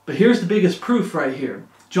 But here's the biggest proof right here.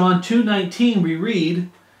 John 2:19 we read,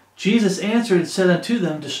 "Jesus answered and said unto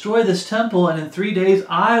them, Destroy this temple, and in 3 days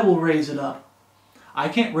I will raise it up." I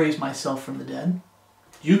can't raise myself from the dead.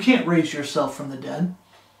 You can't raise yourself from the dead.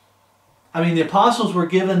 I mean, the apostles were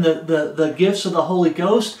given the gifts of the Holy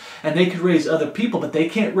Ghost, and they could raise other people, but they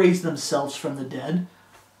can't raise themselves from the dead.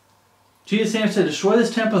 Jesus answered, "Destroy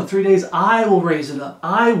this temple, in 3 days I will raise it up.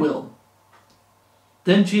 I will."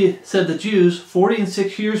 Then said the Jews,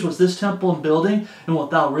 46 years was this temple in building, and wilt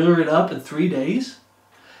thou rear it up in 3 days?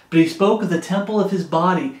 But he spoke of the temple of his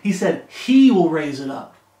body. He said, he will raise it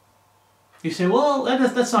up. You say, well,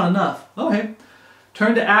 that's not enough. Okay.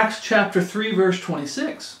 Turn to Acts chapter 3, verse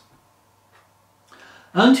 26.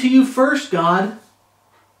 "Unto you first God,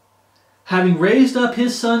 having raised up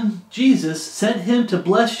his Son Jesus, sent him to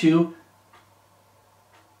bless you,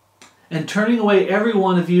 and turning away every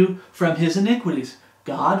one of you from his iniquities."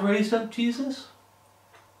 God raised up Jesus?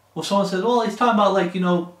 Well, someone says, well, he's talking about, like, you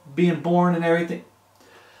know, being born and everything.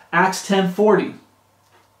 Acts 10:40.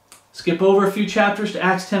 Skip over a few chapters to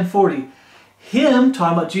Acts 10:40. Him,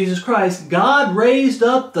 talking about Jesus Christ, God raised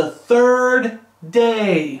up the 3rd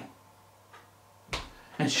day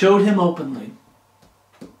and showed him openly.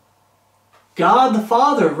 God the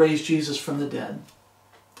Father raised Jesus from the dead.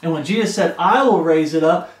 And when Jesus said, I will raise it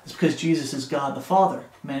up, it's because Jesus is God the Father,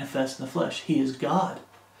 manifest in the flesh. He is God.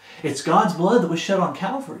 It's God's blood that was shed on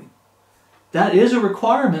Calvary. That is a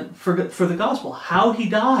requirement for the gospel. How he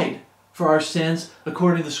died for our sins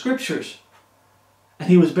according to the scriptures. And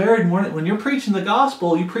he was buried. When you're preaching the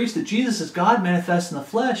gospel, you preach that Jesus is God manifest in the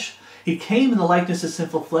flesh. He came in the likeness of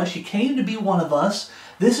sinful flesh. He came to be one of us.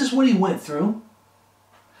 This is what he went through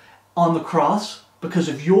on the cross because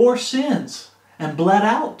of your sins. And bled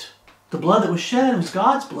out. The blood that was shed was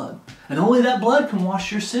God's blood. And only that blood can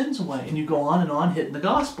wash your sins away. And you go on and on hitting the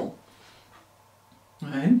gospel.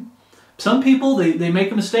 Okay? Some people, they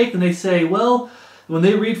make a mistake and they say, well, when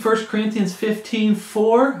they read 1 Corinthians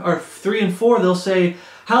 15:4 or 3 and 4, they'll say,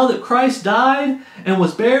 how that Christ died and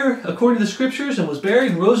was buried according to the scriptures and was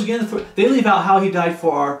buried and rose again. They leave out how he died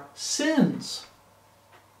for our sins.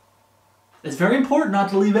 It's very important not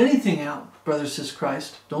to leave anything out, brothers and sisters in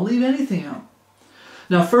Christ. Don't leave anything out.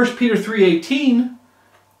 Now 1 Peter 3:18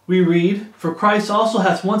 we read, for Christ also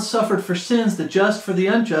hath once suffered for sins, the just for the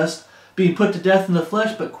unjust, being put to death in the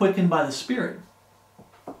flesh, but quickened by the Spirit.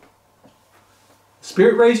 The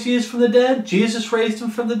Spirit raised Jesus from the dead. Jesus raised him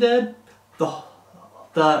from the dead. The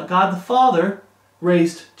God the Father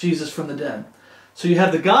raised Jesus from the dead. So you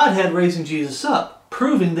have the Godhead raising Jesus up,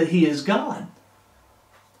 proving that he is God.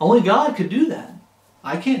 Only God could do that.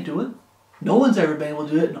 I can't do it. No one's ever been able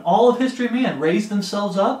to do it in all of history. Man, raise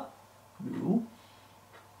themselves up? No.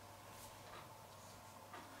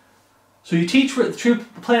 So you teach the true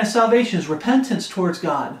plan of salvation is repentance towards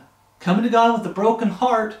God. Coming to God with a broken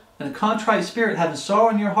heart and a contrite spirit, having sorrow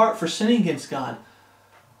in your heart for sinning against God.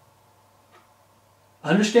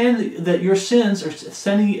 Understand that your sins are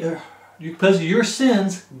sending, because of your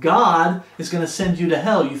sins, God is going to send you to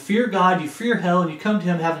hell. You fear God, you fear hell, and you come to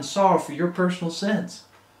him having sorrow for your personal sins.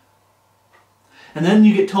 And then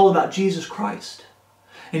you get told about Jesus Christ.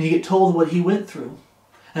 And you get told what he went through.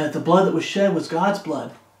 And that the blood that was shed was God's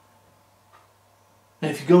blood.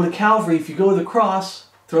 And if you go to Calvary, if you go to the cross,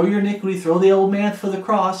 throw your iniquity, throw the old man for the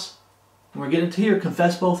cross, We're getting to here,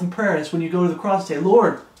 confess both in prayer. That's when you go to the cross and say,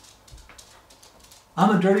 Lord,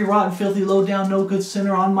 I'm a dirty, rotten, filthy, low-down, no good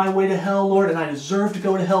sinner on my way to hell, Lord, and I deserve to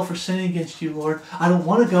go to hell for sinning against you, Lord. I don't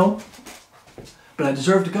want to go, but I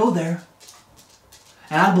deserve to go there.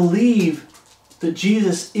 And I believe that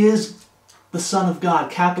Jesus is the Son of God,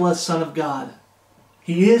 capital S, Son of God.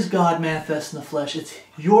 He is God manifest in the flesh. It's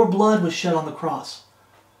your blood was shed on the cross.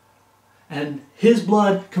 And His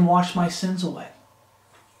blood can wash my sins away.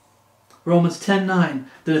 Romans 10:9,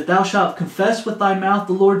 that if thou shalt confess with thy mouth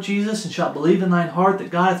the Lord Jesus, and shalt believe in thine heart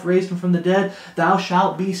that God hath raised him from the dead, thou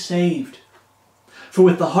shalt be saved. For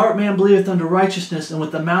with the heart man believeth unto righteousness, and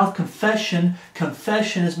with the mouth confession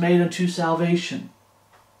is made unto salvation.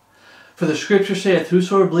 For the Scripture saith,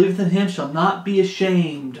 whosoever believeth in him shall not be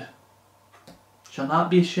ashamed. Shall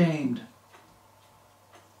not be ashamed.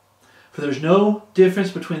 For there is no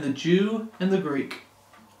difference between the Jew and the Greek.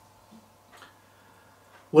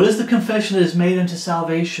 What is the confession that is made unto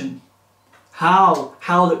salvation? How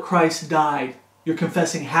that Christ died. You're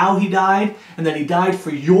confessing how He died and that He died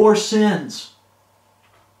for your sins.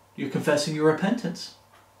 You're confessing your repentance.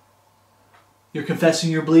 You're confessing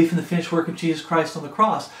your belief in the finished work of Jesus Christ on the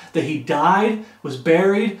cross. That He died, was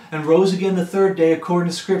buried, and rose again the third day according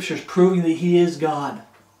to Scriptures, proving that He is God.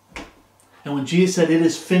 And when Jesus said, it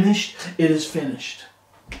is finished, it is finished.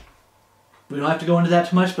 We don't have to go into that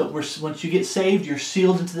too much, but once you get saved, you're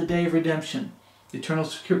sealed into the day of redemption. Eternal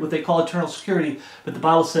security, what they call eternal security, but the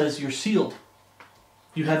Bible says you're sealed.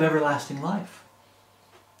 You have everlasting life.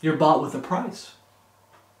 You're bought with a price.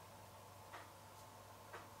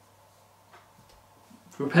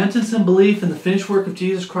 Repentance and belief in the finished work of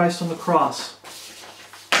Jesus Christ on the cross.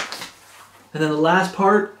 And then the last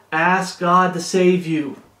part, ask God to save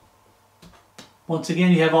you. Once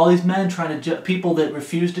again, you have all these men people that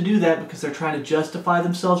refuse to do that because they're trying to justify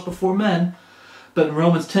themselves before men. But in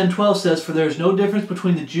Romans 10:12 says, for there is no difference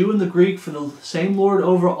between the Jew and the Greek, for the same Lord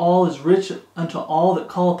over all is rich unto all that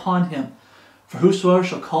call upon Him. For whosoever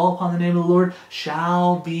shall call upon the name of the Lord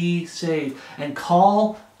shall be saved. And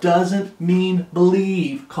call doesn't mean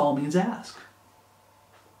believe. Call means ask.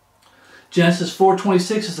 Genesis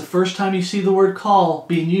 4:26 is the first time you see the word call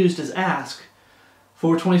being used as ask.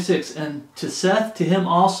 4:26, and to Seth, to him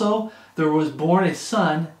also, there was born a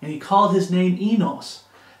son, and he called his name Enos.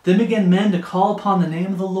 Then began men to call upon the name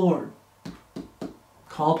of the Lord.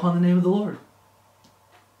 Call upon the name of the Lord.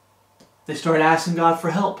 They started asking God for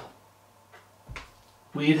help.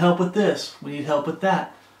 We need help with this. We need help with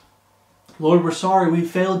that. Lord, we're sorry we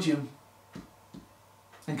failed you.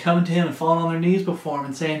 And coming to Him and falling on their knees before Him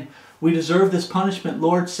and saying, we deserve this punishment.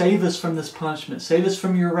 Lord, save us from this punishment. Save us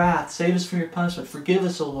from your wrath. Save us from your punishment. Forgive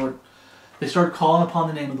us, O Lord. They started calling upon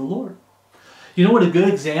the name of the Lord. You know what a good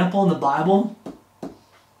example in the Bible?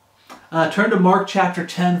 Turn to Mark chapter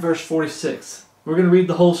 10, verse 46. We're going to read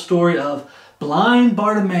the whole story of blind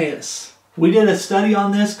Bartimaeus. We did a study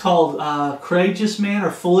on this called Courageous Man or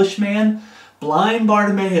Foolish Man. Blind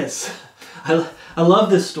Bartimaeus. I love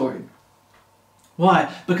this story.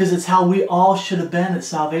 Why? Because it's how we all should have been at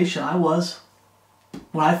salvation. I was.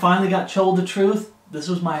 When I finally got told the truth, this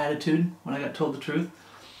was my attitude when I got told the truth.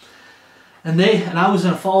 And I was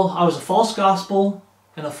a false gospel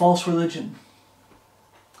and a false religion.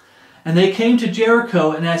 And they came to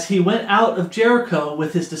Jericho, and as he went out of Jericho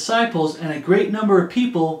with his disciples and a great number of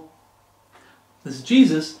people, this is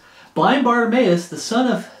Jesus, blind Bartimaeus, the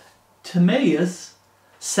son of Timaeus,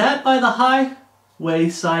 sat by the highway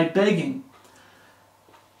side begging.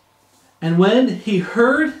 And when he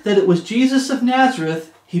heard that it was Jesus of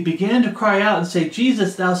Nazareth, he began to cry out and say,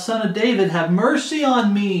 Jesus, thou son of David, have mercy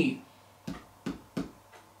on me.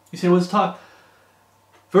 You say, what's talk?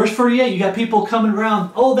 Verse 48, you got people coming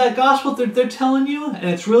around, oh, that gospel they're telling you, and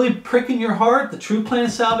it's really pricking your heart, the true plan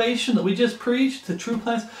of salvation that we just preached, the true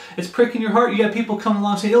plan, it's pricking your heart. You got people coming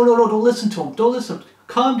along saying, oh, no, don't listen to them. Don't listen.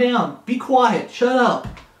 Calm down. Be quiet. Shut up.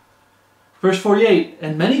 Verse 48,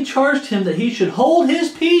 and many charged him that he should hold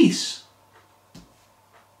his peace.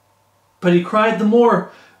 But he cried the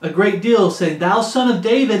more a great deal, saying, thou son of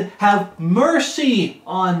David, have mercy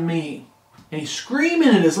on me. And he's screaming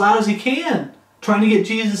it as loud as he can, trying to get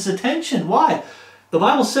Jesus' attention. Why? The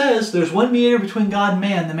Bible says there's one mediator between God and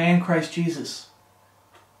man, the man Christ Jesus.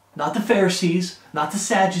 Not the Pharisees, not the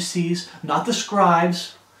Sadducees, not the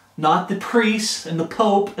scribes, not the priests and the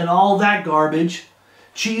Pope and all that garbage.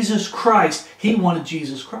 Jesus Christ. He wanted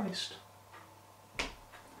Jesus Christ.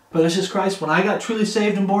 Brothers and sisters Christ, when I got truly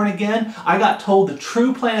saved and born again, I got told the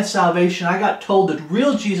true plan of salvation. I got told the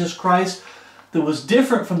real Jesus Christ that was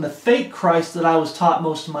different from the fake Christ that I was taught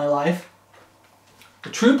most of my life. The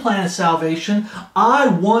true plan of salvation, I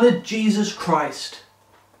wanted Jesus Christ.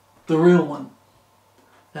 the real one.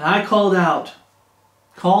 And I called out.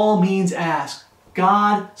 Call means ask.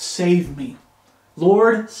 God, save me.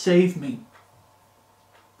 Lord, save me.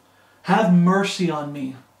 Have mercy on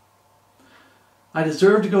me. I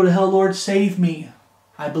deserve to go to hell. Lord, save me.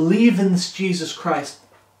 I believe in this Jesus Christ.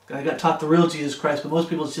 I got taught the real Jesus Christ, but most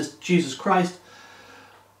people it's just Jesus Christ.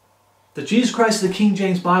 The Jesus Christ of the King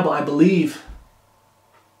James Bible, I believe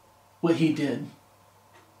what he did.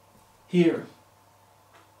 Here.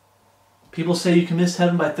 People say you can miss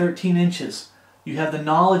heaven by 13 inches. You have the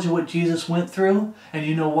knowledge of what Jesus went through, and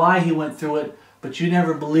you know why he went through it, but you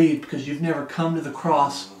never believed because you've never come to the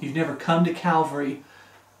cross. You've never come to Calvary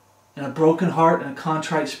in a broken heart and a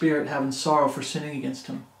contrite spirit, having sorrow for sinning against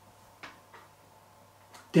him.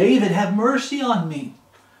 David, have mercy on me.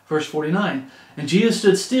 Verse 49. And Jesus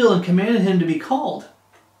stood still and commanded him to be called.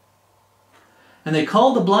 And they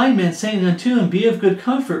called the blind man, saying unto him, Be of good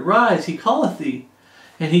comfort, rise, he calleth thee.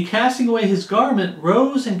 And he, casting away his garment,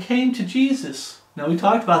 rose and came to Jesus. Now we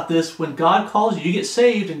talked about this. When God calls you, you get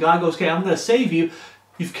saved, and God goes, okay, I'm going to save you.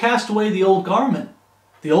 You've cast away the old garment.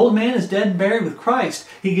 The old man is dead and buried with Christ.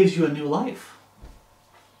 He gives you a new life.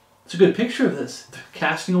 It's a good picture of this.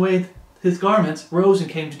 Casting away his garments, rose and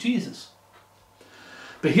came to Jesus.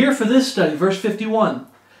 But here for this study, verse 51.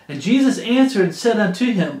 And Jesus answered and said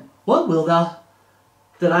unto him, What wilt thou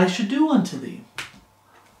that I should do unto thee?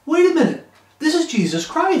 Wait a minute. This is Jesus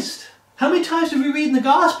Christ. How many times do we read in the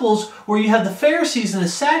Gospels where you have the Pharisees and the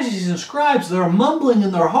Sadducees and scribes that are mumbling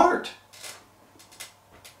in their heart?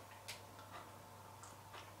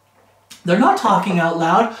 They're not talking out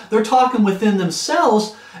loud. They're talking within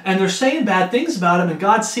themselves, and they're saying bad things about him, and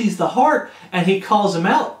God sees the heart, and he calls them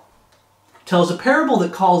out. Tells a parable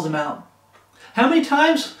that calls them out. How many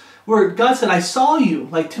times where God said, I saw you,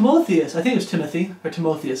 like Timotheus, I think it was Timothy, or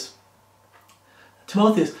Timotheus,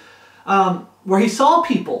 where he saw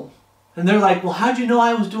people, and they're like, well, how'd you know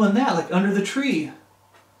I was doing that? Like under the tree,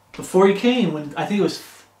 before he came, when I think it was,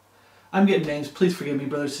 I'm getting names, please forgive me,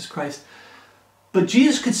 brothers in Christ. But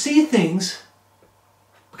Jesus could see things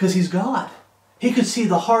because he's God. He could see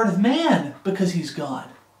the heart of man because he's God.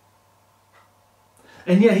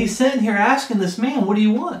 And yet he's sitting here asking this man, what do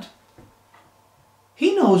you want?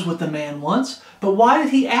 He knows what the man wants, but why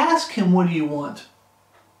did he ask him, what do you want?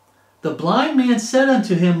 The blind man said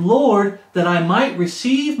unto him, Lord, that I might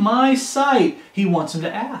receive my sight. He wants him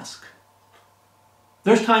to ask.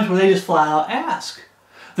 There's times where they just flat out ask.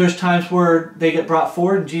 There's times where they get brought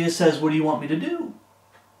forward and Jesus says, what do you want me to do?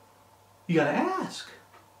 You got to ask.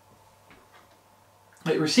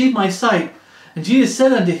 I receive my sight. And Jesus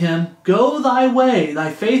said unto him, Go thy way,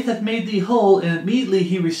 thy faith hath made thee whole. And immediately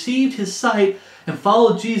he received his sight and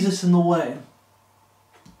followed Jesus in the way.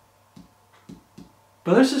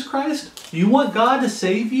 Brothers in Christ, you want God to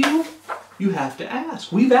save you? You have to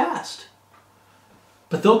ask. We've asked.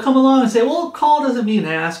 But they'll come along and say, well, call doesn't mean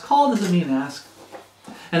ask. Call doesn't mean ask.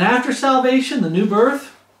 And after salvation, the new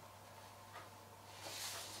birth,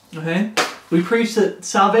 okay, we preach that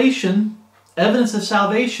salvation, evidence of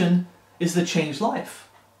salvation, is the changed life.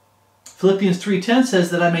 Philippians 3:10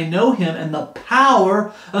 says that I may know him and the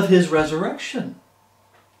power of his resurrection,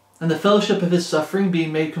 and the fellowship of his suffering,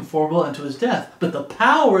 being made conformable unto his death. But the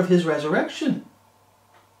power of his resurrection.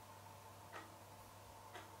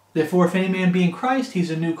 Therefore, if any man be in Christ,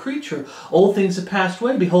 he's a new creature. Old things have passed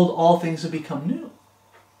away. Behold, all things have become new.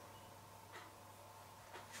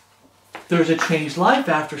 There's a changed life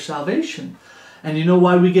after salvation. And you know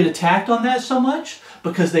why we get attacked on that so much?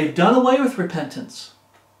 Because they've done away with repentance.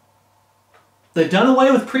 They've done away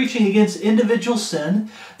with preaching against individual sin.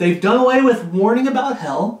 They've done away with warning about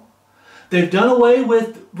hell. They've done away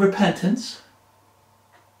with repentance.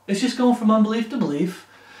 It's just going from unbelief to belief.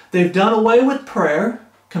 They've done away with prayer,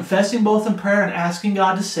 confessing both in prayer and asking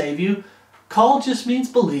God to save you. Call just means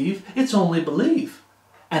believe. It's only believe.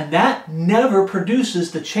 And that never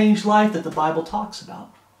produces the changed life that the Bible talks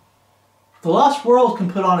about. The lost world can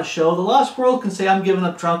put on a show. The lost world can say, I'm giving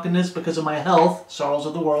up drunkenness because of my health, sorrows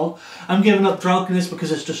of the world. I'm giving up drunkenness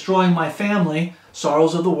because it's destroying my family,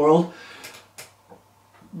 sorrows of the world.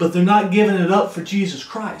 But they're not giving it up for Jesus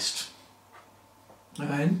Christ.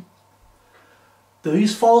 Okay?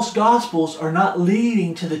 These false gospels are not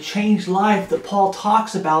leading to the changed life that Paul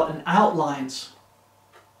talks about and outlines.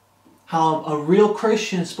 How a real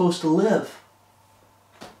Christian is supposed to live.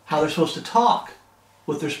 How they're supposed to talk.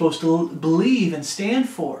 What they're supposed to believe and stand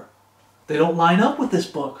for. They don't line up with this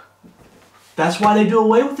book. That's why they do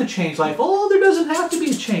away with the changed life. Oh, there doesn't have to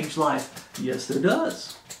be a changed life. Yes, there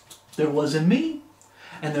does. There was in me.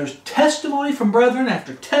 And there's testimony from brethren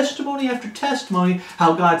after testimony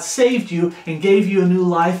how God saved you and gave you a new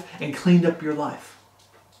life and cleaned up your life.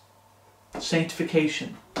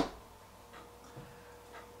 Sanctification.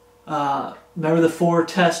 Remember the 4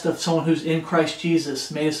 tests of someone who's in Christ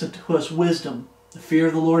Jesus made us to us wisdom. The fear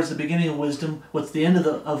of the Lord is the beginning of wisdom. What's the end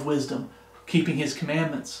of wisdom? Keeping His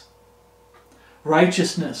commandments.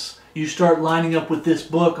 Righteousness. You start lining up with this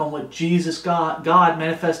book on what Jesus, God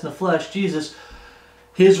manifest in the flesh, Jesus,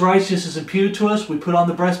 His righteousness is imputed to us. We put on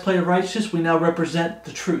the breastplate of righteousness. We now represent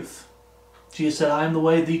the truth. Jesus said, I am the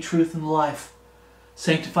way, the truth, and the life.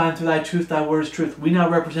 Sanctify them through thy truth, thy word is truth. We now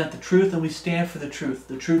represent the truth and we stand for the truth,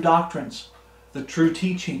 the true doctrines, the true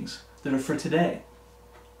teachings that are for today.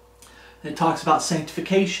 And it talks about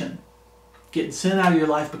sanctification, getting sin out of your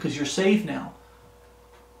life because you're saved now.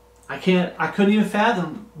 I couldn't even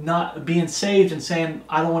fathom not being saved and saying,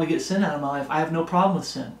 I don't want to get sin out of my life. I have no problem with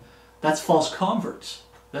sin. That's false converts.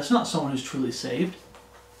 That's not someone who's truly saved.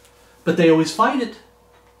 But they always fight it.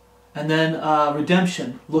 And then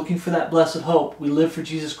redemption, looking for that blessed hope. We live for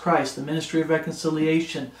Jesus Christ, the ministry of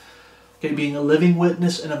reconciliation. Okay, being a living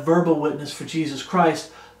witness and a verbal witness for Jesus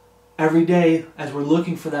Christ every day as we're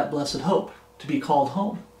looking for that blessed hope to be called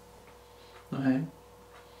home. Okay.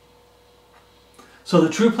 So the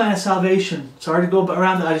true plan of salvation, sorry to go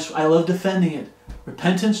around that, I love defending it.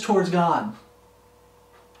 Repentance towards God.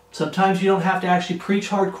 Sometimes you don't have to actually preach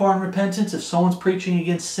hardcore on repentance. If someone's preaching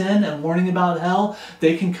against sin and warning about hell,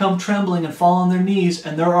 they can come trembling and fall on their knees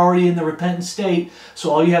and they're already in the repentant state.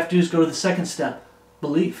 So all you have to do is go to the second step.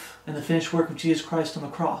 Belief in the finished work of Jesus Christ on the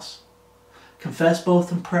cross. Confess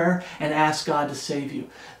both in prayer and ask God to save you.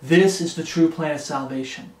 This is the true plan of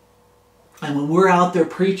salvation. And when we're out there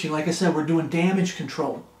preaching, like I said, we're doing damage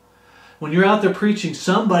control. When you're out there preaching,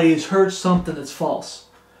 somebody has heard something that's false.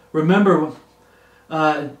 Remember,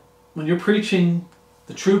 when you're preaching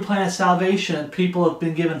the true plan of salvation and people have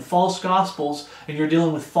been given false gospels and you're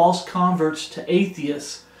dealing with false converts to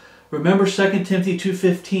atheists, remember 2 Timothy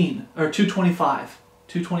 2:15 or 2:25.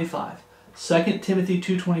 2:25. 2 Timothy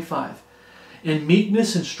 2:25. In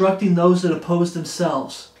meekness instructing those that oppose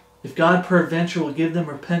themselves, if God peradventure will give them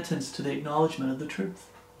repentance to the acknowledgement of the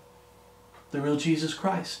truth. The real Jesus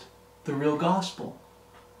Christ. The real gospel.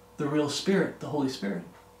 The real Spirit, the Holy Spirit.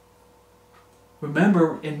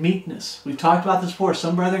 Remember, in meekness. We've talked about this before.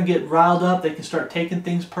 Some brethren get riled up. They can start taking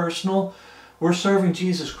things personal. We're serving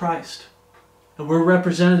Jesus Christ. And we're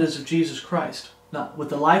representatives of Jesus Christ. Not with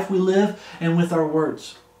the life we live and with our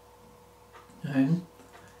words. Okay?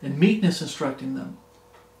 In meekness instructing them.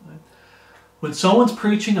 Okay? When someone's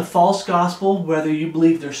preaching a false gospel, whether you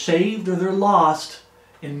believe they're saved or they're lost,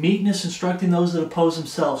 in meekness instructing those that oppose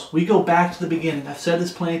themselves, we go back to the beginning. I've said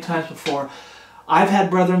this plenty of times before. I've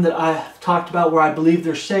had brethren that I've talked about where I believe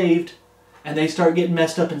they're saved and they start getting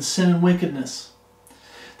messed up in sin and wickedness.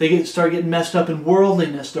 They start getting messed up in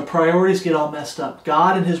worldliness. Their priorities get all messed up.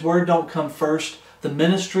 God and His Word don't come first. The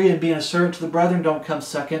ministry and being a servant to the brethren don't come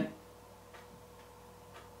second.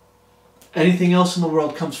 Anything else in the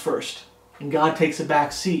world comes first. And God takes a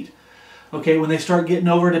back seat. Okay, when they start getting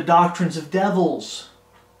over to doctrines of devils.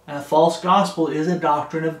 And a false gospel is a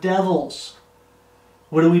doctrine of devils.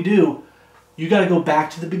 What do? You got to go back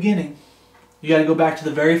to the beginning. You got to go back to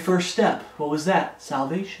the very first step. What was that?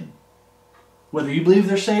 Salvation. Whether you believe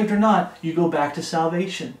they're saved or not, you go back to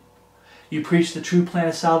salvation. You preach the true plan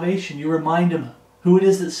of salvation. You remind them who it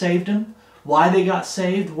is that saved them, why they got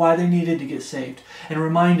saved, why they needed to get saved. And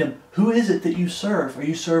remind them, who is it that you serve? Are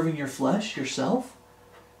you serving your flesh, yourself?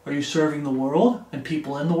 Are you serving the world and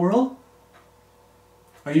people in the world?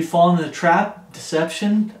 Are you falling in the trap,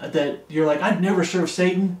 deception, that you're like, I'd never serve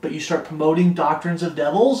Satan, but you start promoting doctrines of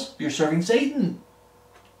devils? You're serving Satan.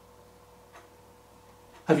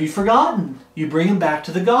 Have you forgotten? You bring them back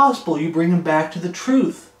to the gospel. You bring them back to the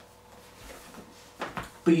truth.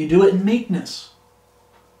 But you do it in meekness.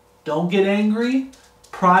 Don't get angry,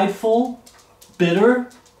 prideful,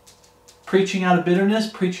 bitter, preaching out of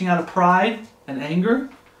bitterness, preaching out of pride and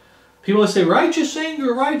anger. People say, righteous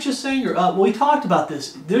anger, righteous anger. Well, we talked about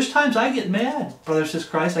this. There's times I get mad, brothers and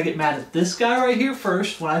Christ. I get mad at this guy right here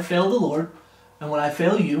first when I fail the Lord and when I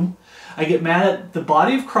fail you. I get mad at the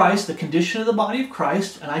body of Christ, the condition of the body of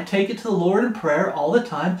Christ, and I take it to the Lord in prayer all the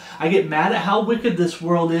time. I get mad at how wicked this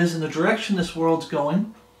world is and the direction this world's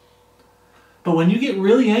going. But when you get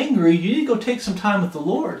really angry, you need to go take some time with the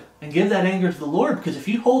Lord and give that anger to the Lord, because if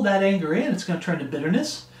you hold that anger in, it's going to turn to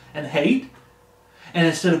bitterness and hate. And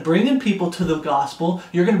instead of bringing people to the gospel,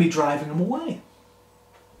 you're going to be driving them away.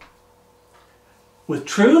 With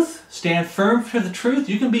truth, stand firm for the truth.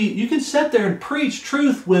 You can sit there and preach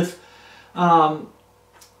truth with, like,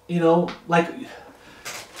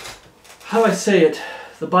 how do I say it?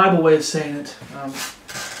 The Bible way of saying it.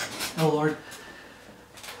 Oh Lord.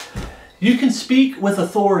 You can speak with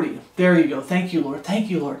authority. There you go. Thank you, Lord. Thank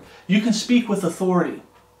you, Lord. You can speak with authority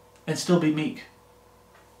and still be meek.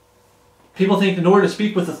 People think in order to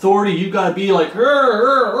speak with authority, you've got to be like,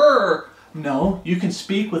 "Rrr." No, you can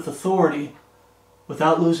speak with authority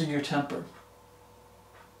without losing your temper,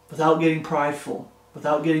 without getting prideful,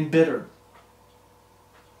 without getting bitter.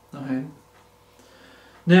 Okay?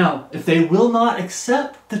 Now, if they will not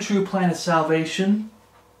accept the true plan of salvation,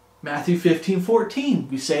 Matthew 15:14,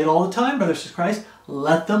 we say it all the time, brothers in Christ,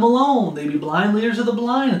 let them alone. They be blind leaders of the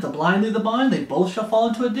blind. If the blind lead the blind, they both shall fall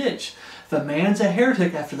into a ditch. If a man's a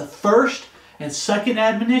heretic, after the first and second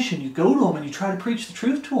admonition, you go to them and you try to preach the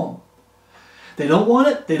truth to them. They don't want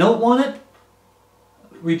it. They don't want it.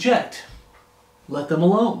 Reject. Let them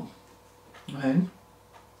alone. Okay?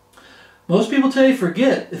 Most people today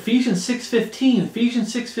forget Ephesians 6:15.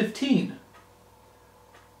 Ephesians 6:15.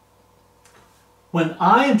 When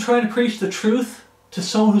I am trying to preach the truth to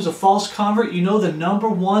someone who's a false convert, you know the number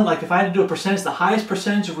one, like if I had to do a percentage, the highest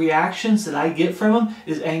percentage of reactions that I get from them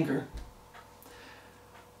is anger.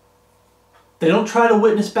 They don't try to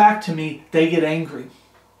witness back to me, they get angry.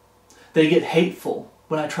 They get hateful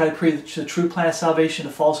when I try to preach the true plan of salvation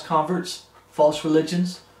to false converts, false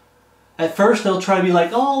religions. At first they'll try to be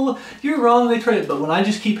like, oh, you're wrong, they try to, but when I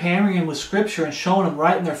just keep hammering them with scripture and showing them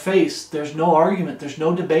right in their face, there's no argument, there's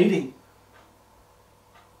no debating.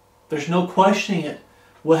 There's no questioning it.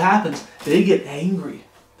 What happens? They get angry.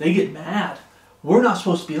 They get mad. We're not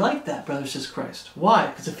supposed to be like that, brothers in Christ. Why?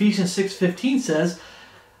 Because Ephesians 6:15 says,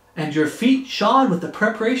 and your feet shod with the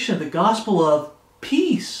preparation of the gospel of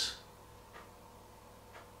peace.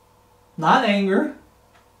 Not anger,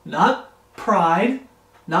 not pride,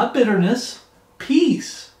 not bitterness,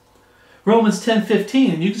 peace. Romans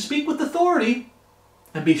 10:15, and you can speak with authority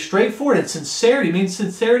and be straightforward. And sincerity means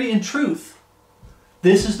sincerity and truth.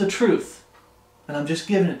 This is the truth, and I'm just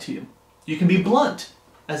giving it to you. You can be blunt,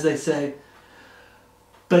 as they say,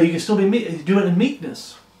 but you can still do it in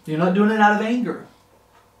meekness. You're not doing it out of anger.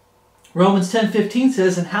 Romans 10:15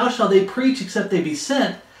 says, and how shall they preach except they be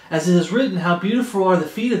sent? As it is written, how beautiful are the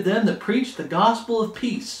feet of them that preach the gospel of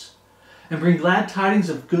peace and bring glad tidings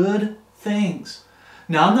of good things.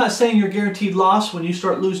 Now, I'm not saying you're guaranteed loss when you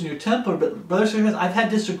start losing your temper, but brothers and sisters, I've had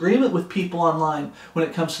disagreement with people online when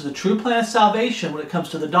it comes to the true plan of salvation, when it comes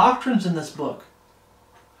to the doctrines in this book,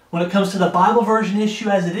 when it comes to the Bible version issue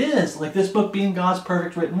as it is, like this book being God's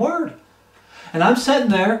perfect written word. And I'm sitting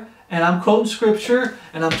there, and I'm quoting scripture,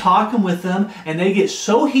 and I'm talking with them, and they get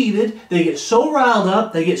so heated, they get so riled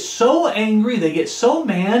up, they get so angry, they get so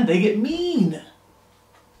mad, they get mean.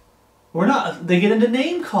 They get into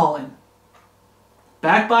name calling,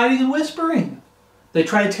 backbiting and whispering. They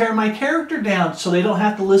try to tear my character down so they don't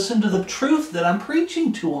have to listen to the truth that I'm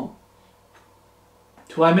preaching to them.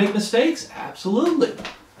 Do I make mistakes? Absolutely.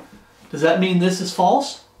 Does that mean this is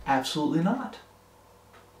false? Absolutely not.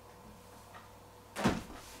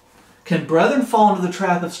 Can brethren fall into the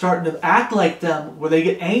trap of starting to act like them where they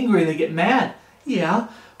get angry and they get mad? Yeah,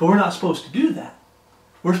 but we're not supposed to do that.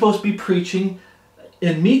 We're supposed to be preaching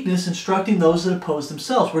in meekness, instructing those that oppose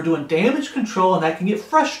themselves. We're doing damage control, and that can get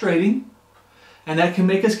frustrating, and that can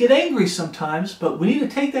make us get angry sometimes, but we need to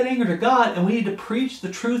take that anger to God, and we need to preach the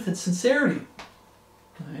truth in sincerity.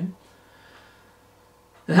 Right?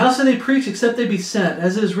 And how shall they preach except they be sent?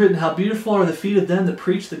 As it is written, how beautiful are the feet of them that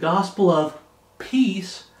preach the gospel of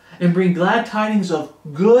peace and bring glad tidings of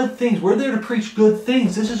good things. We're there to preach good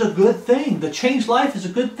things. This is a good thing. The changed life is a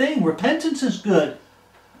good thing. Repentance is good.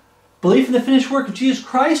 Belief in the finished work of Jesus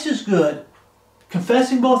Christ is good.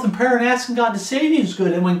 Confessing both in prayer and asking God to save you is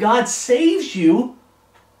good. And when God saves you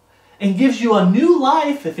and gives you a new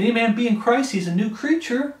life, if any man be in Christ, he's a new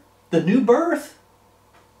creature, the new birth,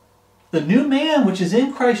 the new man which is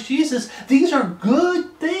in Christ Jesus, these are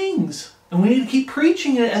good things. And we need to keep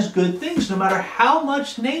preaching it as good things, no matter how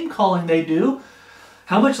much name-calling they do,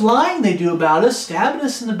 how much lying they do about us, stabbing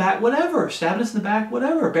us in the back, whatever. Stabbing us in the back,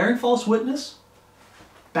 whatever. Bearing false witness,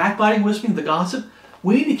 backbiting, whispering, the gossip.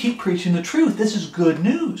 We need to keep preaching the truth. This is good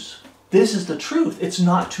news. This is the truth. It's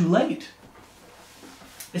not too late.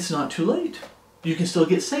 It's not too late. You can still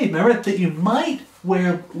get saved. Remember that you might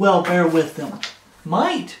well bear with them.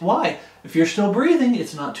 Might. Why? If you're still breathing,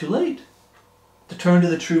 it's not too late to turn to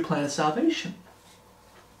the true plan of salvation.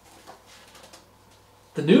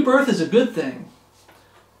 The new birth is a good thing.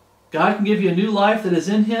 God can give you a new life that is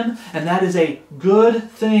in Him, and that is a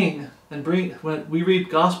good thing. And when we read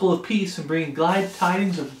gospel of peace and bring glad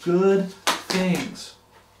tidings of good things.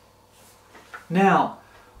 Now,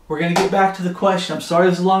 we're going to get back to the question. I'm sorry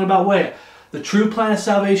this is a long about way. The true plan of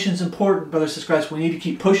salvation is important, brothers and sisters. We need to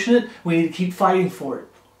keep pushing it. We need to keep fighting for it.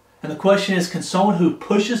 And the question is, can someone who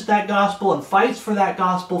pushes that gospel and fights for that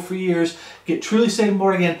gospel for years get truly saved and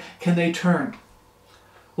born again? Can they turn?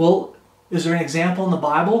 Well, is there an example in the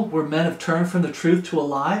Bible where men have turned from the truth to a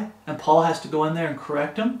lie and Paul has to go in there and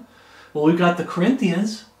correct them? Well, we've got the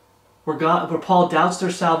Corinthians where Paul doubts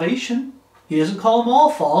their salvation. He doesn't call them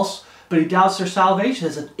all false, but he doubts their salvation.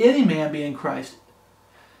 As if any man be in Christ.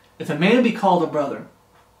 If a man be called a brother,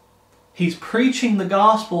 he's preaching the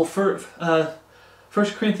gospel for 1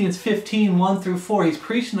 Corinthians 15, 1 through 4. He's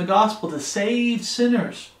preaching the gospel to saved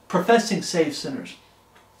sinners, professing saved sinners.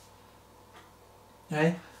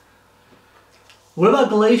 Okay? What about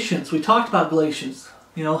Galatians? We talked about Galatians.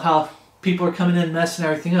 You know, how people are coming in and messing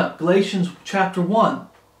everything up. Galatians chapter 1.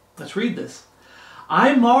 Let's read this.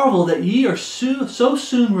 I marvel that ye are so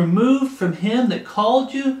soon removed from him that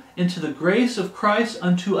called you into the grace of Christ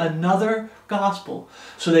unto another gospel.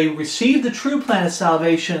 So they received the true plan of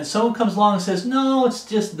salvation, and someone comes along and says, no, it's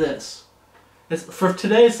just this. For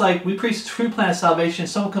today, it's like we preach the true plan of salvation, and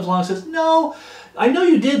someone comes along and says, no, I know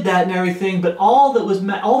you did that and everything, but all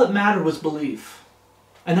that mattered was belief.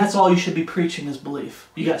 And that's all you should be preaching is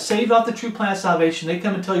belief. You got saved off the true plan of salvation. They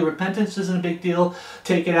come and tell you repentance isn't a big deal,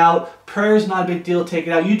 take it out. Prayer is not a big deal, take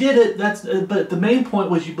it out. You did it, but the main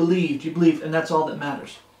point was you believed, and that's all that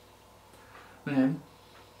matters. Okay?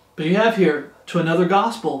 But you have here to another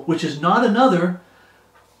gospel, which is not another,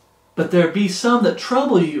 but there be some that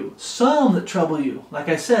trouble you. Some that trouble you. Like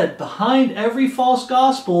I said, behind every false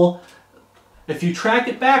gospel, if you track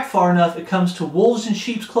it back far enough, it comes to wolves in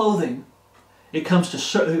sheep's clothing. It comes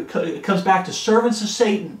back to servants of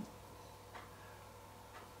Satan.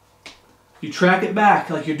 You track it back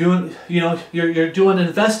like you're doing, you're doing an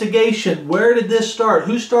investigation. Where did this start?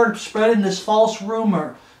 Who started spreading this false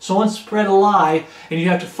rumor? Someone spread a lie, and you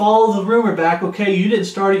have to follow the rumor back. Okay, you didn't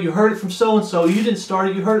start it. You heard it from so-and-so. You didn't start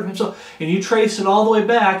it. You heard it from so. And you trace it all the way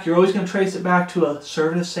back. You're always going to trace it back to a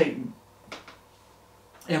servant of Satan.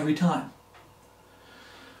 Every time.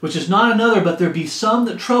 Which is not another, but there be some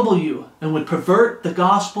that trouble you and would pervert the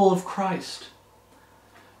gospel of Christ.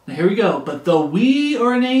 Now here we go. But though we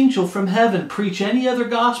or an angel from heaven preach any other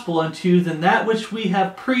gospel unto you than that which we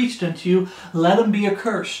have preached unto you, let him be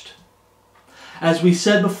accursed. As we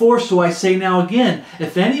said before, so I say now again,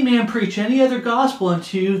 if any man preach any other gospel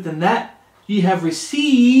unto you than that ye have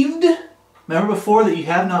received, remember before that ye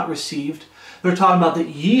have not received, they're talking about that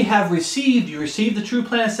ye have received, you received the true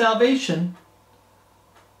plan of salvation,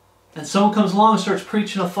 and someone comes along and starts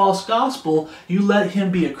preaching a false gospel, you let him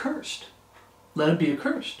be accursed. Let him be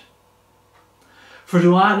accursed. For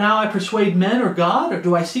do I now persuade men or God, or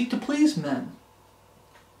do I seek to please men?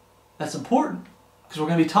 That's important, because we're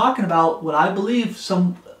going to be talking about what I believe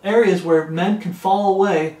some areas where men can fall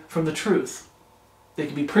away from the truth. They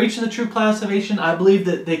can be preaching the true plan of salvation. I believe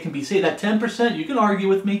that they can be saved. That 10%, you can argue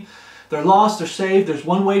with me. They're lost, they're saved. There's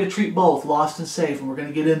one way to treat both, lost and saved, and we're going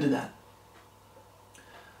to get into that.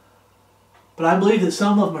 But I believe that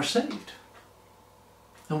some of them are saved.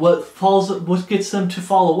 And what gets them to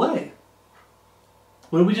fall away?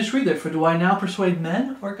 What did we just read there? For do I now persuade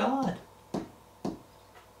men or God?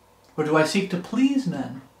 Or do I seek to please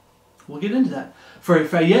men? We'll get into that. For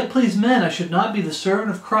if I yet please men, I should not be the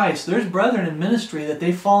servant of Christ. There's brethren in ministry that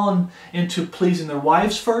they've fallen into pleasing their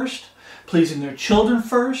wives first, pleasing their children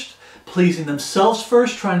first, pleasing themselves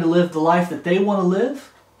first, trying to live the life that they want to live.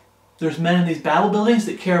 There's men in these Bible buildings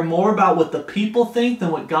that care more about what the people think than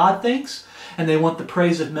what God thinks. And they want the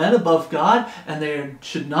praise of men above God. And they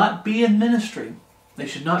should not be in ministry. They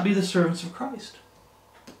should not be the servants of Christ.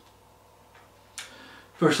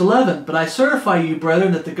 Verse 11. But I certify you,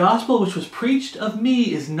 brethren, that the gospel which was preached of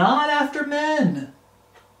me is not after men.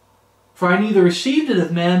 For I neither received it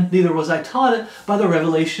of men, neither was I taught it by the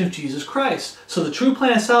revelation of Jesus Christ. So the true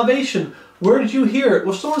plan of salvation, where did you hear it?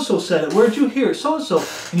 Well, so-and-so said it. Where did you hear it? So-and-so.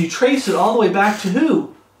 And you trace it all the way back to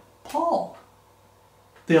who? Paul.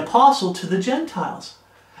 The apostle to the Gentiles.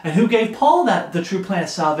 And who gave Paul the true plan of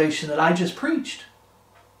salvation that I just preached?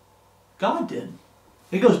 God did.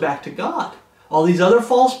 It goes back to God. All these other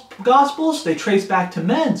false gospels, they trace back to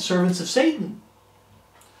men, servants of Satan.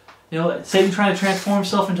 Satan trying to transform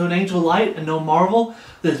himself into an angel of light, and no marvel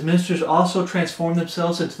that his ministers also transform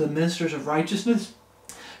themselves into the ministers of righteousness,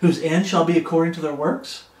 whose end shall be according to their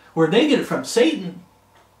works. Where did they get it from? Satan.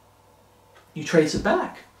 You trace it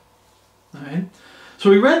back. All right. So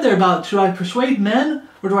we read there about, should I persuade men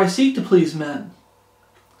or do I seek to please men?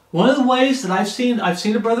 One of the ways that I've seen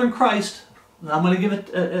a brother in Christ, and I'm going to give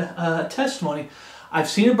a testimony. I've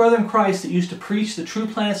seen a brother in Christ that used to preach the true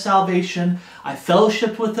plan of salvation. I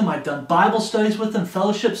fellowshiped with him. I've done Bible studies with him,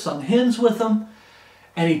 fellowship, sung hymns with him.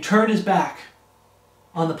 And he turned his back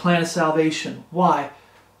on the plan of salvation. Why?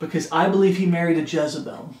 because I believe he married a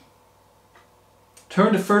Jezebel.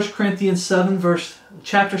 Turn to 1 Corinthians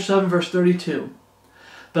chapter 7, verse 32.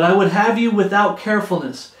 But I would have you without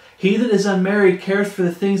carefulness. He that is unmarried careth for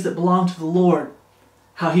the things that belong to the Lord,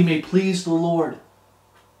 how he may please the Lord.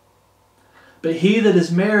 But he that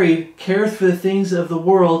is married careth for the things of the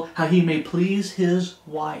world, how he may please his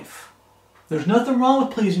wife. There's nothing wrong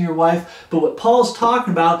with pleasing your wife, but what Paul's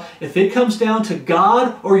talking about, if it comes down to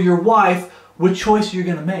God or your wife, which choice you're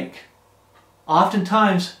going to make.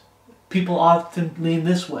 People often lean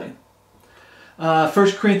this way. 1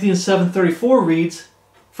 Corinthians 7:34 reads,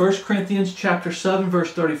 1 Corinthians chapter 7,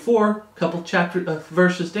 verse 34, a couple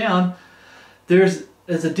verses down, there's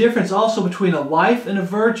a difference also between a wife and a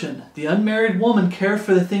virgin. The unmarried woman careth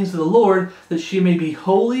for the things of the Lord, that she may be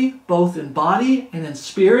holy both in body and in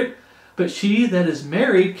spirit. But she that is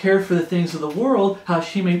married careth for the things of the world, how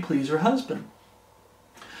she may please her husband.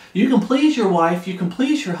 You can please your wife, you can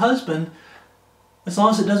please your husband, as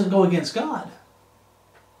long as it doesn't go against God.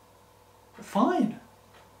 Fine.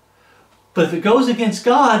 But if it goes against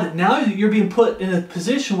God, now you're being put in a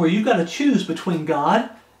position where you've got to choose between God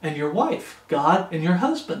and your wife, God and your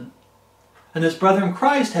husband. And this brother in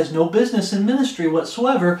Christ has no business in ministry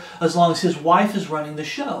whatsoever as long as his wife is running the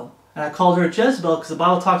show. And I called her a Jezebel because the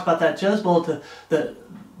Bible talks about that Jezebel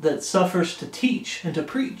that suffers to teach and to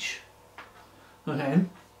preach. Okay?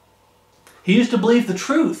 He used to believe the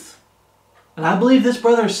truth. And I believe this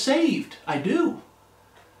brother is saved. I do.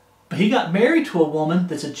 But he got married to a woman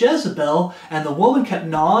that's a Jezebel, and the woman kept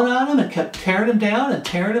gnawing on him and kept tearing him down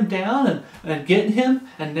and getting him.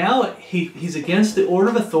 And now he's against the order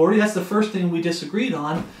of authority. That's the first thing we disagreed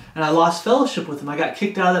on. And I lost fellowship with him. I got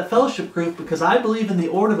kicked out of that fellowship group because I believe in the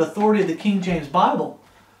order of authority of the King James Bible.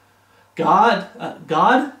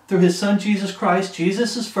 God through his Son Jesus Christ,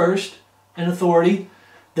 Jesus is first in authority.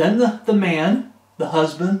 Then the man, the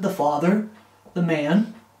husband, the father, the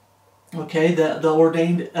man. Okay, the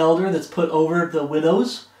ordained elder that's put over the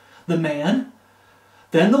widows, the man,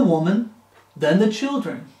 then the woman, then the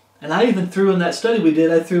children. And I even threw in that study we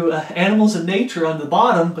did, I threw animals and nature on the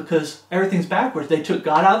bottom because everything's backwards. They took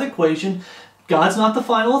God out of the equation. God's not the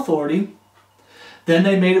final authority. Then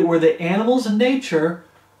they made it where the animals and nature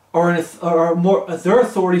their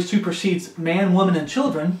authority supersedes man, woman, and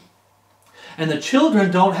children. And the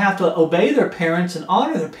children don't have to obey their parents and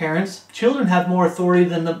honor their parents. Children have more authority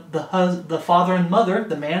than the father and mother,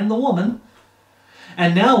 the man and the woman.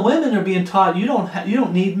 And now women are being taught you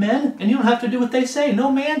don't need men and you don't have to do what they say.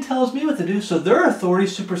 No man tells me what to do, so their authority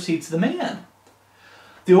supersedes the man.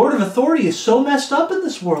 The order of authority is so messed up in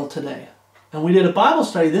this world today. And we did a Bible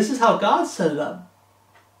study. This is how God set it up.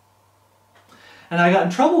 And I got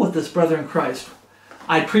in trouble with this brother in Christ.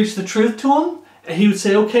 I preached the truth to him. And he would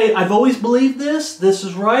say, okay, I've always believed this. This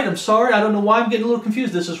is right. I'm sorry. I don't know why I'm getting a little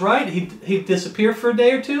confused. This is right. He'd disappear for a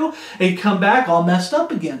day or two. And he'd come back all messed up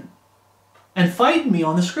again. And fighting me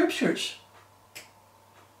on the scriptures.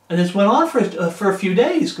 And this went on for a few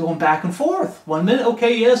days, going back and forth. 1 minute,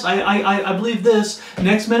 okay, yes, I believe this.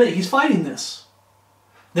 Next minute, he's fighting this.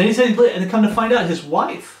 Then he said, and come to find out, his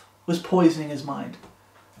wife was poisoning his mind.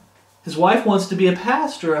 His wife wants to be a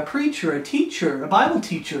pastor, a preacher, a teacher, a Bible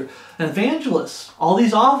teacher, an evangelist. All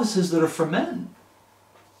these offices that are for men.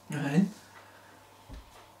 Okay?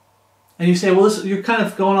 And you say, well, listen, you're kind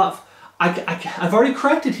of going off. I've already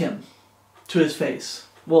corrected him to his face.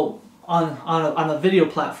 Well, on a video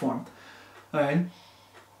platform. All right?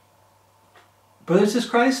 Brothers in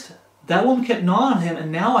Christ, that woman kept gnawing on him,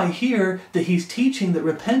 and now I hear that he's teaching that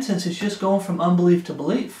repentance is just going from unbelief to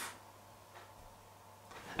belief.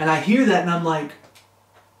 And I hear that and I'm like,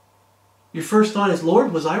 your first thought is,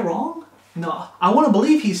 Lord, was I wrong? No, I want to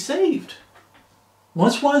believe he's saved.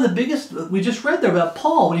 What's one of the biggest, we just read there about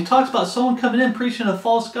Paul, when he talks about someone coming in preaching a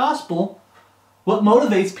false gospel, what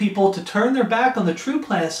motivates people to turn their back on the true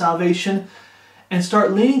plan of salvation and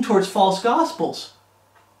start leaning towards false gospels?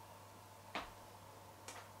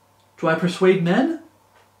 Do I persuade men?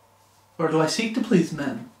 Or do I seek to please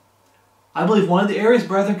men? I believe one of the areas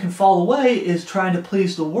brethren can fall away is trying to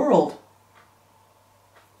please the world.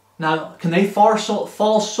 Now, can they fall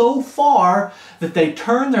so far that they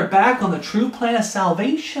turn their back on the true plan of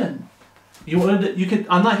salvation?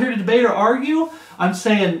 I'm not here to debate or argue. I'm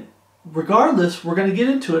saying, regardless, we're going to get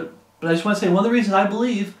into it. But I just want to say, one of the reasons I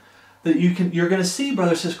believe that you're going to see,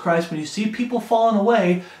 brothers and sisters Christ, when you see people falling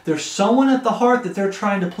away, there's someone at the heart that they're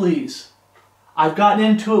trying to please. I've gotten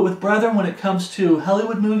into it with brethren when it comes to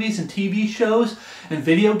Hollywood movies and TV shows and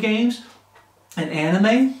video games and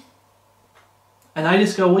anime. And I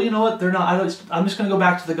just go, well, you know what? They're not. I'm just going to go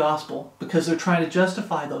back to the gospel because they're trying to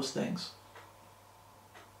justify those things.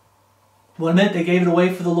 One minute they gave it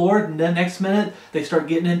away for the Lord, and then next minute they start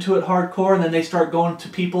getting into it hardcore, and then they start going to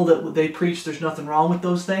people that they preach there's nothing wrong with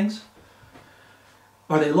those things.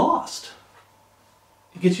 Are they lost?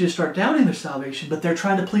 It gets you to start doubting their salvation, but they're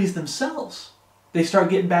trying to please themselves. They start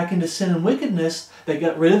getting back into sin and wickedness. They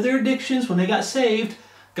got rid of their addictions when they got saved.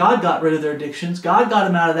 God got rid of their addictions. God got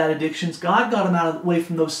them out of that addictions. God got them away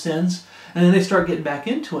from those sins. And then they start getting back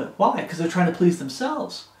into it. Why? Because they're trying to please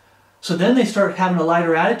themselves. So then they start having a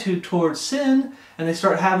lighter attitude towards sin, and they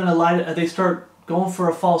start going for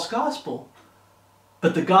a false gospel.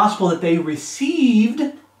 But the gospel that they received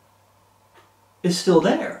is still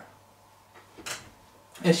there.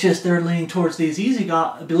 It's just they're leaning towards these easy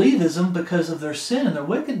believism because of their sin and their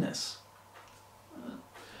wickedness.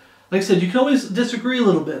 Like I said, you can always disagree a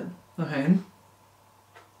little bit. Okay.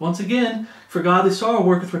 Once again, for godly sorrow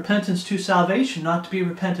worketh repentance to salvation, not to be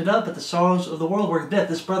repented of, but the sorrows of the world work death.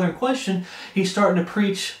 This brother in question, he's starting to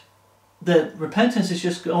preach that repentance is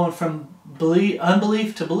just going from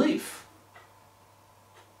unbelief to belief.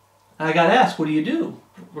 And I got to ask, what do you do?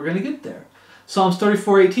 We're going to get there. Psalms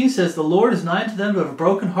 34:18 says, the Lord is nigh to them that have a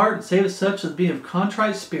broken heart, and saveth such as be of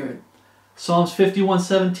contrite spirit. Psalms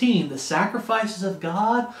 51:17, the sacrifices of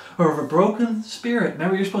God are of a broken spirit.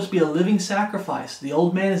 Remember, you're supposed to be a living sacrifice. The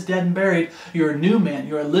old man is dead and buried. You're a new man.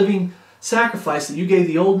 You're a living sacrifice that you gave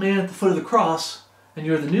the old man at the foot of the cross, and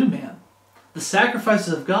you're the new man. The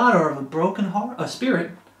sacrifices of God are of a broken heart, a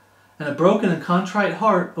spirit, and a broken and contrite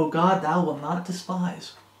heart, O God, thou wilt not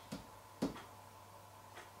despise.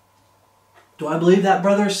 Do I believe that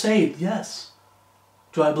brother is saved? Yes.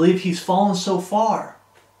 Do I believe he's fallen so far?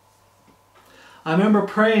 I remember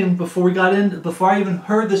praying before I even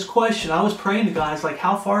heard this question. I was praying to guys like,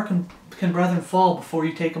 how far can brethren fall before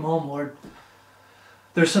you take them home, Lord?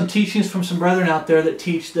 There's some teachings from some brethren out there that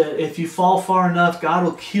teach that if you fall far enough, God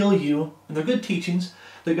will kill you. And they're good teachings,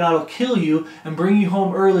 that God will kill you and bring you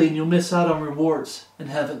home early, and you'll miss out on rewards in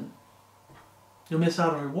heaven. You'll miss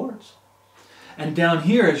out on rewards. And down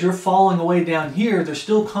here, as you're falling away down here, there's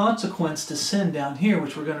still consequence to sin down here,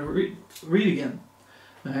 which we're going to read again.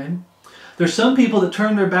 Okay? There's some people that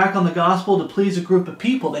turn their back on the gospel to please a group of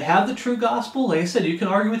people. They have the true gospel. Like I said, you can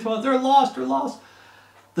argue with them, they're lost, they're lost.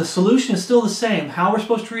 The solution is still the same. How we're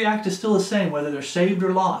supposed to react is still the same, whether they're saved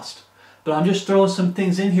or lost. But I'm just throwing some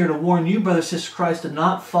things in here to warn you, brothers and sisters Christ, to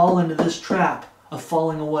not fall into this trap of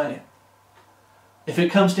falling away. If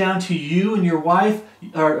it comes down to you and your wife,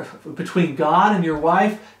 or between God and your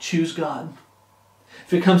wife, choose God.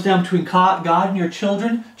 If it comes down between God and your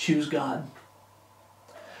children, choose God.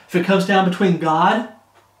 If it comes down between God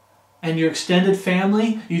and your extended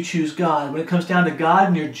family, you choose God. When it comes down to God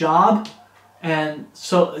and your job, and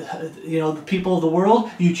so, the people of the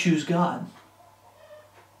world, you choose God.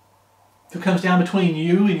 If it comes down between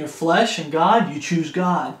you and your flesh and God, you choose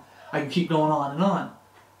God. I can keep going on and on.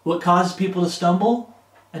 What causes people to stumble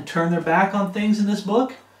and turn their back on things in this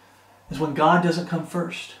book is when God doesn't come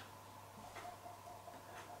first.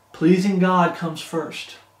 Pleasing God comes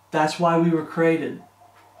first. That's why we were created.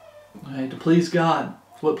 Okay, to please God.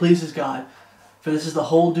 What pleases God? For this is the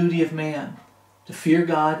whole duty of man, to fear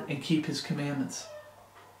God and keep His commandments.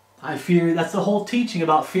 That's the whole teaching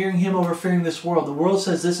about fearing Him over fearing this world. The world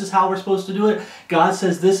says this is how we're supposed to do it. God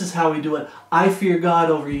says this is how we do it. I fear God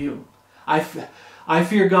over you. I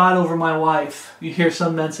fear God over my wife. You hear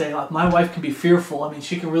some men say, oh, my wife can be fearful. I mean,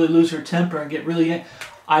 she can really lose her temper and get really angry.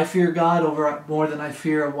 I fear God over more than I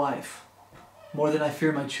fear a wife. More than I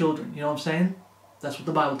fear my children. You know what I'm saying? That's what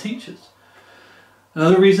the Bible teaches.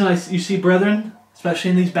 Another reason you see brethren,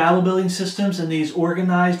 especially in these Bible building systems and these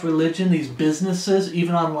organized religion, these businesses,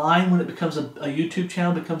 even online when it becomes a YouTube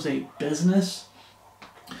channel becomes a business,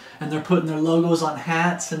 and they're putting their logos on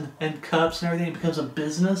hats and cups and everything, it becomes a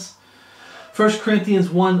business. 1 Corinthians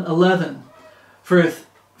 1:11, For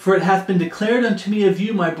it hath been declared unto me of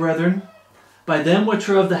you, my brethren, by them which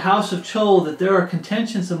are of the house of Chol, that there are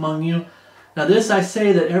contentions among you. Now this I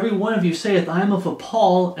say, that every one of you saith, I am of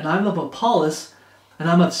Paul, and I am of Apollos, and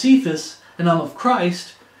I am of Cephas, and I am of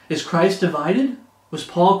Christ. Is Christ divided? Was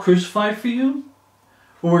Paul crucified for you?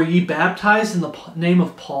 Or were ye baptized in the name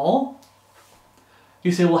of Paul?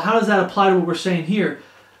 You say, well, how does that apply to what we're saying here?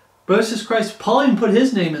 Brothers and Christ, Paul even put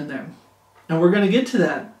his name in there. And we're going to get to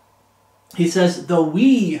that. He says, though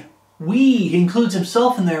we, he includes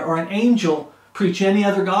himself in there, or an angel, preach any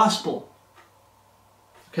other gospel.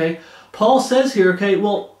 Okay? Paul says here, okay,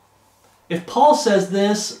 well, if Paul says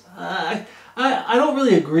this, I don't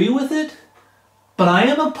really agree with it, but I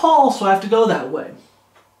am of Paul, so I have to go that way.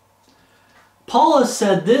 Paul has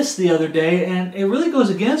said this the other day, and it really goes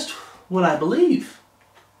against what I believe.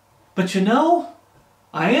 But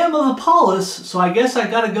I am of Apollos, so I guess I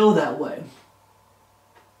got to go that way.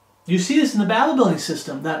 You see this in the Bible building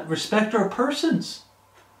system, that respecter of persons.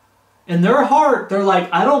 In their heart, they're like,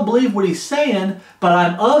 I don't believe what he's saying, but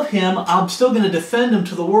I'm of him. I'm still going to defend him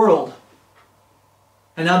to the world.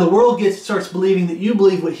 And now the world starts believing that you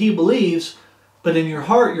believe what he believes, but in your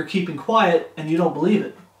heart you're keeping quiet and you don't believe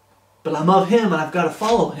it. But I'm of him and I've got to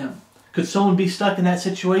follow him. Could someone be stuck in that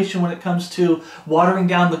situation when it comes to watering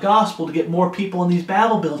down the gospel to get more people in these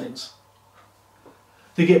Bible buildings?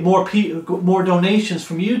 To get more donations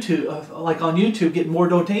from YouTube, like on YouTube, get more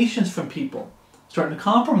donations from people. Starting to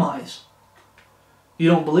compromise. You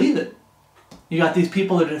don't believe it. You got these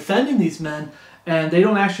people that are defending these men, and they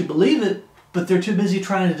don't actually believe it, but they're too busy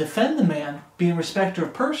trying to defend the man, being respecter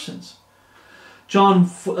of persons. John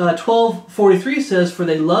 12:43 says, "For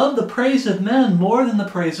they love the praise of men more than the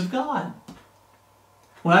praise of God."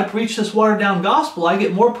 When I preach this watered-down gospel, I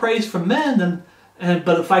get more praise from men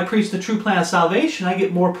but if I preach the true plan of salvation, I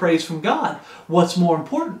get more praise from God. What's more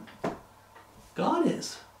important? God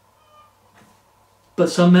is.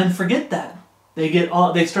 But some men forget that.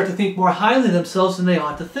 They start to think more highly of themselves than they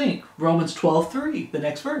ought to think. Romans 12:3, the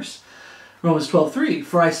next verse. Romans 12:3,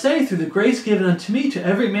 "For I say, through the grace given unto me, to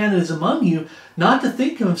every man that is among you, not to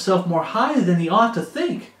think of himself more highly than he ought to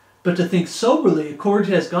think, but to think soberly,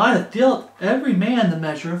 according as God hath dealt every man the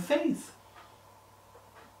measure of faith."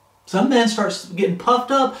 Some men start getting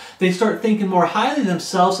puffed up. They start thinking more highly of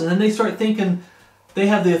themselves, and then they start thinking they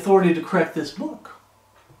have the authority to correct this book.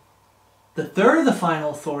 That they're the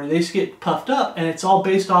final authority. They just get puffed up, and it's all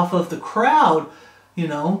based off of the crowd, you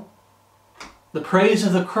know, the praise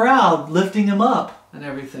of the crowd lifting him up and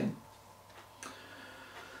everything.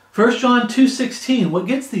 1 John 2:16, what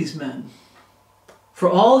gets these men? "For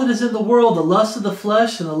all that is in the world, the lust of the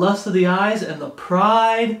flesh and the lust of the eyes and the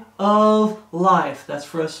pride of life," that's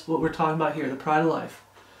for us what we're talking about here, the pride of life,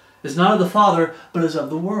 "is not of the Father, but is of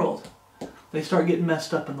the world." They start getting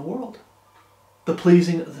messed up in the world.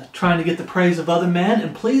 Trying to get the praise of other men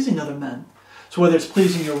and pleasing other men. So whether it's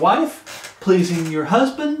pleasing your wife, pleasing your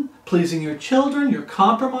husband, pleasing your children, you're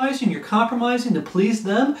compromising to please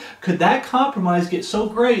them. Could that compromise get so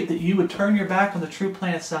great that you would turn your back on the true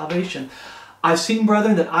plan of salvation? I've seen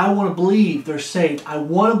brethren that I want to believe they're saved. I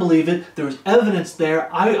want to believe it. There's evidence there.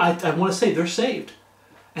 I want to say they're saved.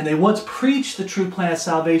 And they once preached the true plan of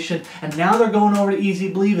salvation, and now they're going over to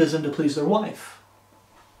easy believism to please their wife.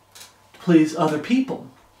 To please other people.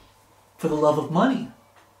 For the love of money.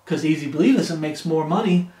 Because easy believism makes more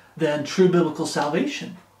money than true biblical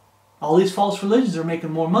salvation. All these false religions are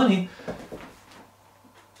making more money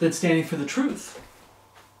than standing for the truth.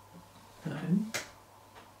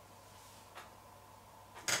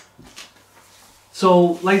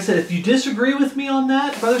 So, like I said, if you disagree with me on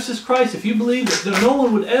that, brothers in Christ, if you believe that no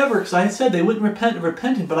one would ever, because I said they wouldn't repent of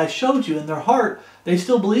repenting, but I showed you in their heart, they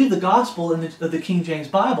still believe the gospel of the King James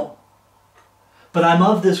Bible. But I'm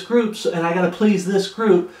of this group, and I got to please this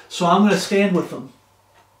group, so I'm going to stand with them.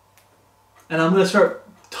 And I'm going to start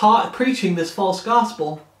preaching this false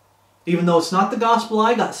gospel, even though it's not the gospel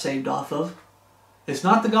I got saved off of. It's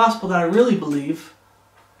not the gospel that I really believe,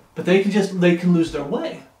 but they can lose their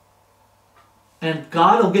way. And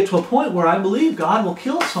God will get to a point where I believe God will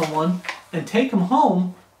kill someone and take him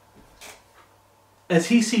home as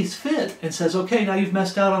he sees fit and says, okay, now you've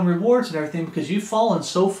messed out on rewards and everything because you've fallen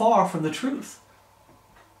so far from the truth.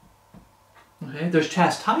 Okay? There's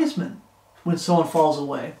chastisement when someone falls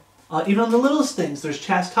away. Even on the littlest things, there's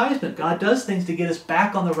chastisement. God does things to get us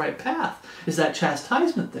back on the right path. Is that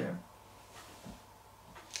chastisement there?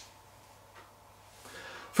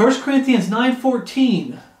 1 Corinthians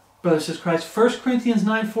 9:14. Brothers in Christ, 1 Corinthians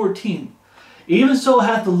 9:14. "Even so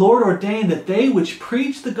hath the Lord ordained that they which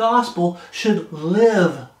preach the gospel should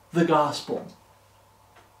live the gospel."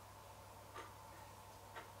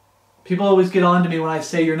 People always get on to me when I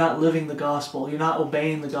say you're not living the gospel. You're not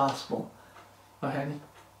obeying the gospel. Okay?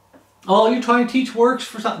 Oh, you're trying to teach works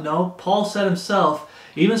for something. No, Paul said himself,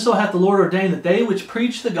 "Even so hath the Lord ordained that they which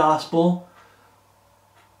preach the gospel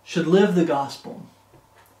should live the gospel."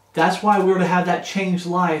 That's why we're to have that changed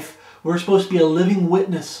life. We're supposed to be a living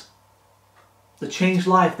witness. The changed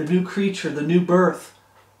life, the new creature, the new birth.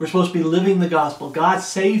 We're supposed to be living the gospel. God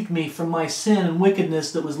saved me from my sin and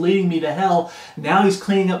wickedness that was leading me to hell. Now He's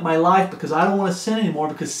cleaning up my life because I don't want to sin anymore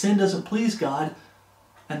because sin doesn't please God.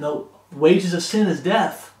 And the wages of sin is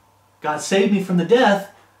death. God saved me from the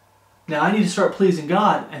death. Now I need to start pleasing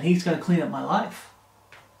God and He's going to clean up my life.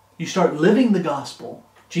 You start living the gospel.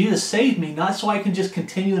 Jesus saved me not so I can just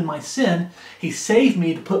continue in my sin. He saved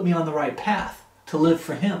me to put me on the right path, to live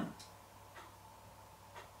for Him.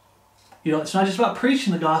 You know, it's not just about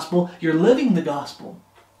preaching the gospel, you're living the gospel.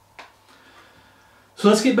 So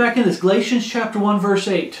let's get back into this. Galatians chapter 1, verse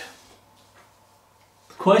 8.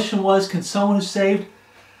 The question was, can someone who's saved...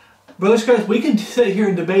 Brothers and sisters, we can sit here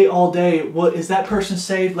and debate all day. What is that person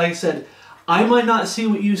saved? Like I said, I might not see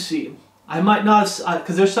what you see. I might not,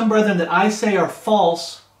 because there's some brethren that I say are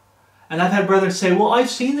false. And I've had brethren say, well, I've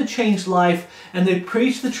seen the changed life, and they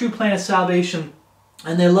preach the true plan of salvation,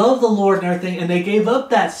 and they love the Lord and everything, and they gave up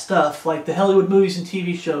that stuff, like the Hollywood movies and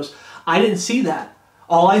TV shows. I didn't see that.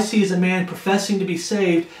 All I see is a man professing to be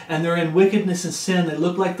saved, and they're in wickedness and sin. They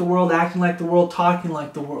look like the world, acting like the world, talking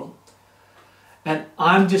like the world. And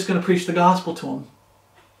I'm just going to preach the gospel to him.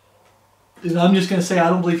 And I'm just going to say, I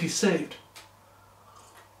don't believe he's saved.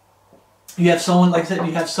 You have someone, like I said,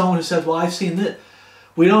 you have someone who says, well, I've seen this.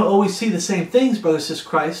 We don't always see the same things, brothers and sisters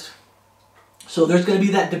Christ. So there's going to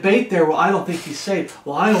be that debate there, well, I don't think he's saved.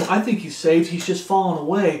 Well, I think he's saved. He's just fallen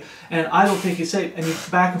away. And I don't think he's saved. And you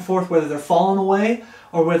back and forth whether they're fallen away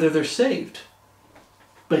or whether they're saved.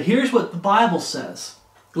 But here's what the Bible says.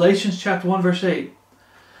 Galatians chapter 1, verse 8.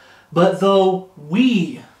 But though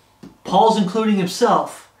we, Paul's including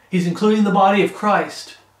himself, he's including the body of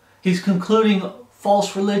Christ, he's concluding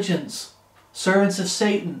false religions, servants of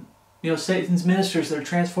Satan, you know, Satan's ministers that are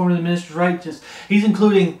transformed into ministers of righteousness. He's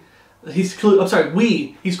including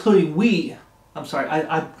we. I'm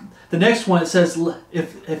sorry. The next one, it says,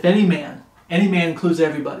 if any man includes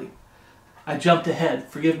everybody. I jumped ahead.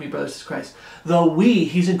 Forgive me, brothers and Christ. Though we,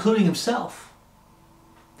 he's including himself.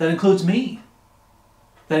 That includes me.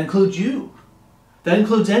 That includes you. That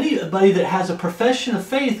includes anybody that has a profession of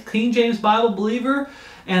faith, King James Bible believer,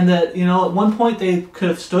 and that, you know, at one point they could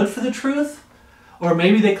have stood for the truth, or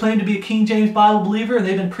maybe they claim to be a King James Bible believer and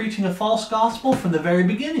they've been preaching a false gospel from the very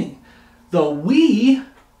beginning. Though we,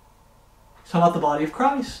 talking about the body of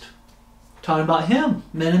Christ, talking about him,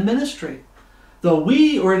 men in ministry. Though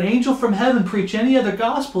we or an angel from heaven preach any other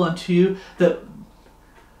gospel unto you than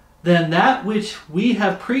that which we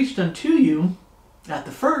have preached unto you at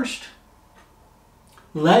the first,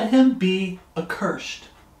 let him be accursed.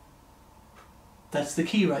 That's the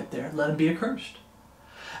key right there. Let him be accursed.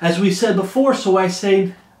 As we said before, so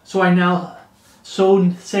say I now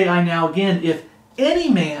again, if any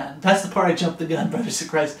man, that's the part I jumped the gun, brothers in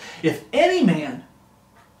Christ, if any man,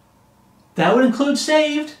 that would include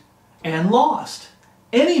saved and lost.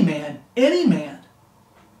 Any man,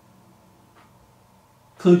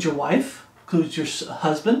 includes your wife, includes your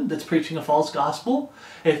husband that's preaching a false gospel.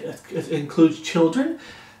 It includes children,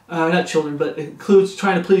 not children, but it includes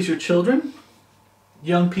trying to please your children,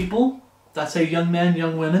 young people, I say young men,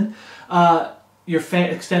 young women, your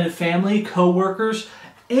extended family, co-workers,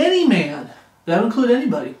 any man, that would include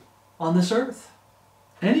anybody on this earth,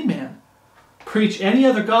 any man, preach any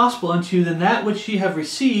other gospel unto you than that which ye have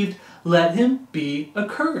received, let him be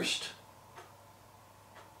accursed.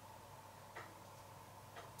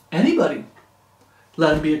 Anybody,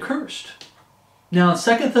 let him be accursed. Now in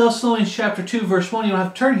 2 Thessalonians chapter 2, verse 1, you don't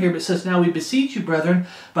have to turn here, but it says, now we beseech you, brethren,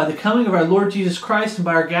 by the coming of our Lord Jesus Christ and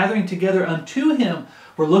by our gathering together unto him.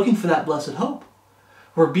 We're looking for that blessed hope.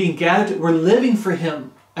 We're being gathered, we're living for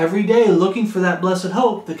him every day, looking for that blessed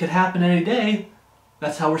hope that could happen any day.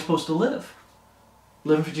 That's how we're supposed to live.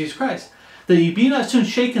 Living for Jesus Christ. That ye be not soon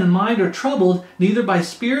shaken in mind or troubled, neither by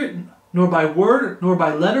spirit, nor by word, nor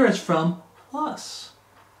by letter, as from us.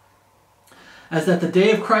 As that the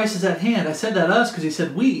day of Christ is at hand. I said that us because he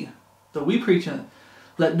said we, though we preach in it.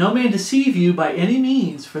 Let no man deceive you by any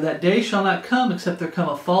means, for that day shall not come except there come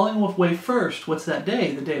a falling away first. What's that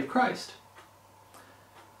day? The day of Christ.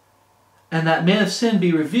 And that man of sin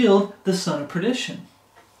be revealed, the son of perdition.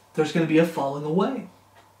 There's going to be a falling away.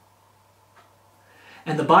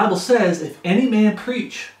 And the Bible says, if any man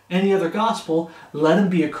preach any other gospel, let him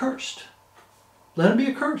be accursed. Let him be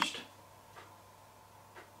accursed.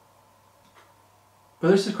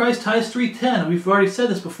 Brothers in Christ, Titus 3:10, we've already said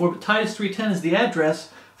this before, but Titus 3:10 is the address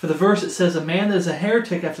for the verse that says, a man that is a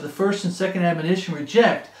heretic after the first and second admonition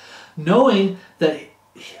reject, knowing that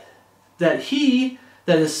he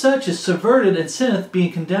that is such is subverted and sinneth,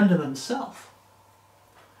 being condemned of himself.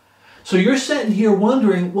 So you're sitting here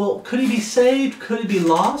wondering, well, could he be saved? Could he be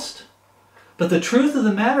lost? But the truth of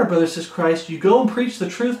the matter, brothers in Christ, you go and preach the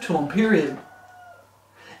truth to him, period.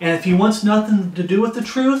 And if he wants nothing to do with the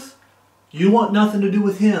truth, you want nothing to do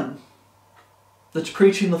with him that's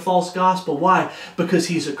preaching the false gospel. Why? Because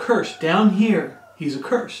he's accursed. Down here, he's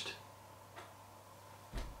accursed.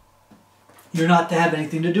 You're not to have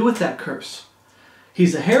anything to do with that curse.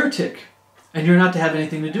 He's a heretic, and you're not to have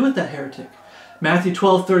anything to do with that heretic. Matthew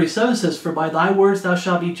 12:37 says, for by thy words thou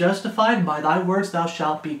shalt be justified, and by thy words thou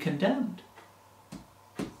shalt be condemned.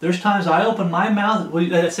 There's times I open my mouth,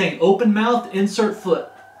 that's saying open mouth, insert foot.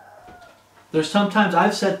 There's sometimes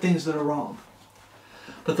I've said things that are wrong.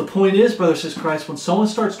 But the point is, brothers and sisters in Christ, when someone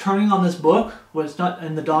starts turning on this book, when it's not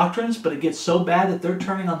in the doctrines, but it gets so bad that they're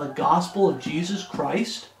turning on the gospel of Jesus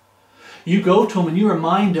Christ, you go to them and you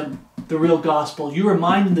remind them the real gospel. You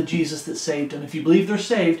remind them the Jesus that saved them. If you believe they're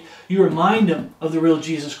saved, you remind them of the real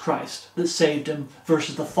Jesus Christ that saved them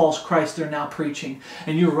versus the false Christ they're now preaching.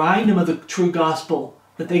 And you remind them of the true gospel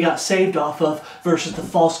that they got saved off of versus the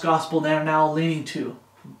false gospel they're now leaning to,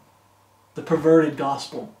 the perverted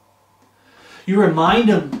gospel. You remind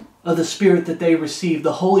them of the Spirit that they received,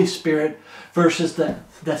 the Holy Spirit, versus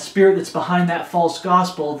the Spirit that's behind that false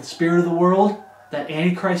gospel, the spirit of the world, that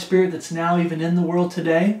Antichrist spirit that's now even in the world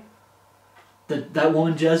today. That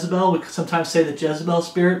woman Jezebel, we sometimes say the Jezebel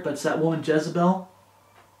spirit, but it's that woman Jezebel.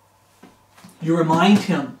 You remind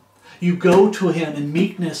him. You go to him in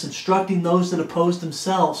meekness, instructing those that oppose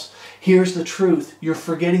themselves. Here's the truth. You're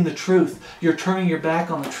forgetting the truth. You're turning your back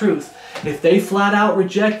on the truth. If they flat out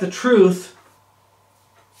reject the truth,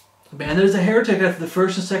 man, there's a heretic after the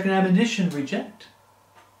first and second admonition, reject.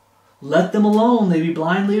 Let them alone. They be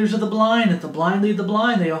blind leaders of the blind. If the blind lead the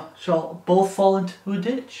blind, they shall both fall into a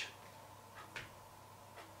ditch.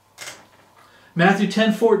 Matthew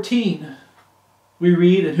 10:14, we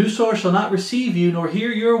read, "And whosoever shall not receive you, nor hear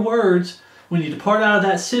your words, when you depart out of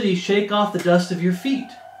that city, shake off the dust of your feet."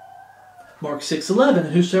 Mark 6:11,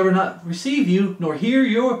 "And whosoever not receive you, nor hear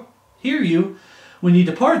you, when you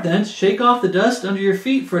depart thence, shake off the dust under your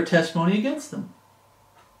feet for a testimony against them."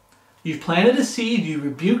 You've planted a seed, you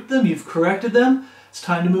rebuked them, you've corrected them, it's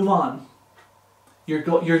time to move on. You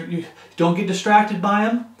don't get distracted by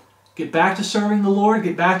them. Get back to serving the Lord,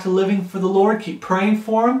 get back to living for the Lord, keep praying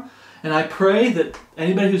for them. And I pray that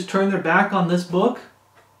anybody who's turned their back on this book,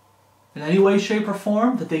 in any way, shape, or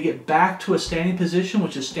form, that they get back to a standing position,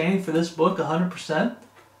 which is standing for this book 100%,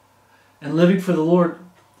 and living for the Lord.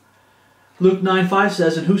 Luke 9:5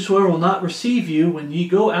 says, "And whosoever will not receive you, when ye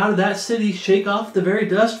go out of that city, shake off the very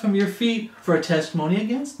dust from your feet for a testimony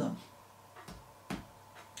against them."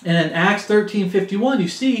 And in Acts 13:51, you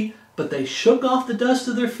see, "But they shook off the dust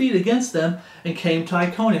of their feet against them and came to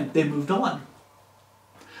Iconium." They moved on.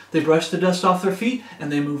 They brushed the dust off their feet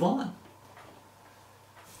and they move on.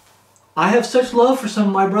 I have such love for some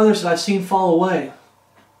of my brothers that I've seen fall away.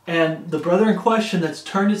 And the brother in question that's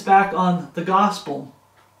turned his back on the gospel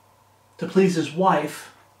to please his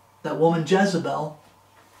wife, that woman Jezebel,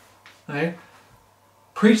 right?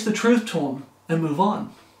 Preach the truth to him and move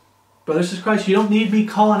on. Brothers in Christ, you don't need me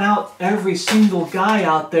calling out every single guy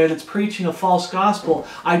out there that's preaching a false gospel.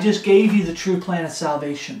 I just gave you the true plan of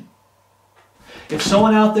salvation. If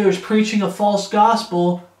someone out there is preaching a false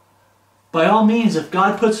gospel, by all means, if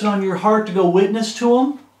God puts it on your heart to go witness to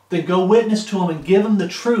them, then go witness to them and give them the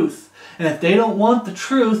truth. And if they don't want the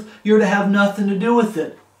truth, you're to have nothing to do with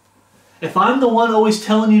it. If I'm the one always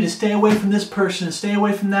telling you to stay away from this person and stay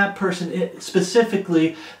away from that person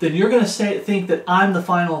specifically, then you're going to think that I'm the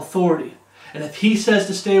final authority. And if he says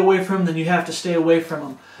to stay away from him, then you have to stay away from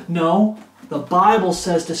him. No, the Bible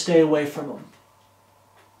says to stay away from him.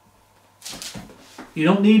 You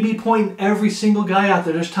don't need me pointing every single guy out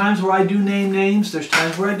there. There's times where I do name names. There's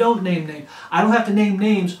times where I don't name names. I don't have to name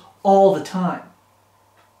names all the time.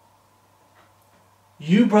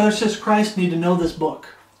 You, brothers and sisters in Christ, need to know this book.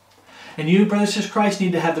 And you, brothers and sisters in Christ,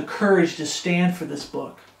 need to have the courage to stand for this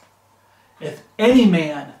book. If any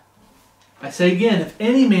man, I say again, if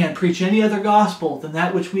any man preach any other gospel than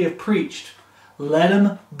that which we have preached, let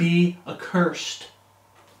him be accursed.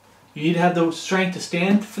 You need to have the strength to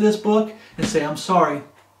stand for this book and say, "I'm sorry,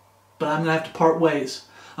 but I'm going to have to part ways.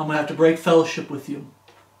 I'm going to have to break fellowship with you."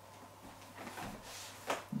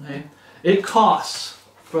 Okay? It costs,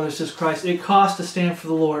 brothers and sisters in Christ, it costs to stand for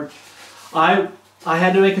the Lord. I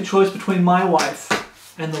had to make a choice between my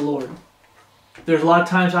wife and the Lord. There's a lot of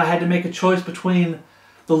times I had to make a choice between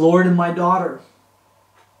the Lord and my daughter.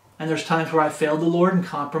 And there's times where I failed the Lord and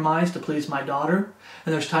compromised to please my daughter.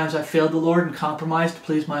 And there's times I failed the Lord and compromised to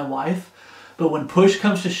please my wife. But when push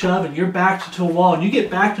comes to shove and you're backed into a wall, and you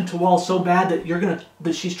get backed into a wall so bad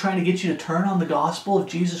that she's trying to get you to turn on the gospel of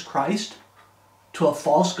Jesus Christ to a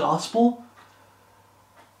false gospel,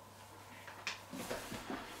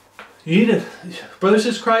 you need to, brothers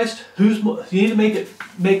and sisters in Christ, you need to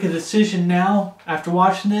make a decision now after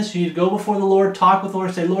watching this. You need to go before the Lord, talk with the Lord,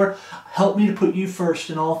 and say, "Lord, help me to put you first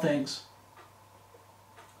in all things."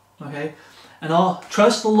 Okay? And I'll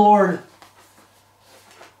trust the Lord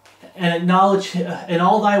and acknowledge, in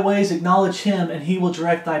all thy ways acknowledge him, and he will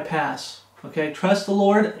direct thy paths. Okay? Trust the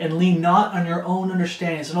Lord and lean not on your own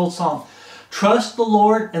understanding. It's an old psalm. Trust the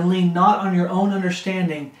Lord and lean not on your own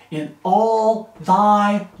understanding. In all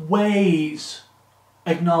thy ways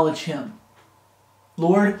acknowledge Him.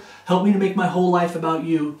 Lord, help me to make my whole life about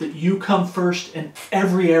you, that you come first in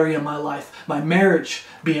every area of my life. My marriage,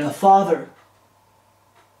 being a father,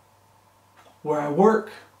 where I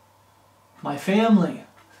work, my family,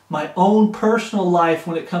 my own personal life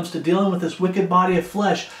when it comes to dealing with this wicked body of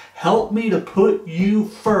flesh. Help me to put you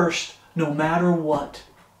first no matter what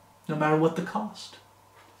the cost.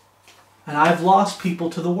 And I've lost people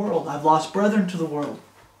to the world. I've lost brethren to the world.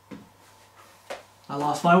 I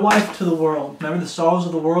lost my wife to the world. Remember, the sorrows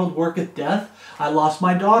of the world worketh death. I lost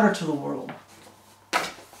my daughter to the world.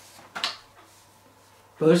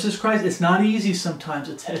 Brothers and sisters in Christ, it's not easy sometimes.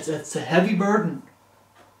 It's a heavy burden.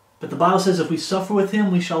 But the Bible says if we suffer with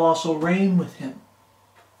Him, we shall also reign with Him.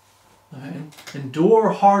 Okay?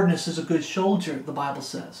 Endure hardness as a good soldier, the Bible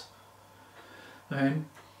says. Okay?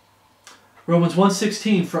 Romans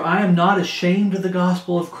 1:16, for I am not ashamed of the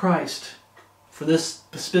gospel of Christ. For this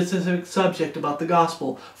specific subject about the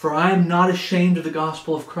gospel, for I am not ashamed of the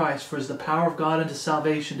gospel of Christ, for it is the power of God unto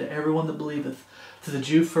salvation to everyone that believeth, to the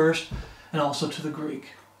Jew first, and also to the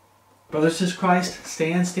Greek. Brothers and sisters in Christ,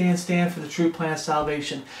 stand for the true plan of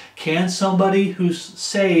salvation. Can somebody who's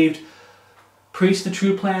saved preach the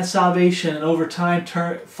true plan of salvation and over time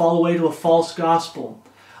fall away to a false gospel?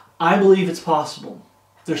 I believe it's possible.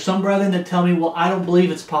 There's some brethren that tell me, well, I don't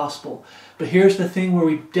believe it's possible. But here's the thing where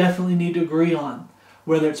we definitely need to agree on.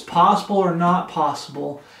 Whether it's possible or not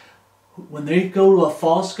possible, when they go to a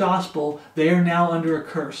false gospel, they are now under a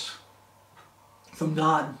curse from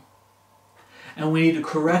God. And we need to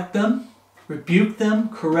correct them, rebuke them,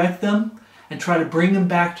 correct them, and try to bring them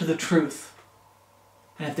back to the truth.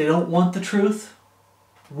 And if they don't want the truth,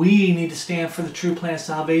 we need to stand for the true plan of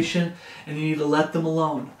salvation, and you need to let them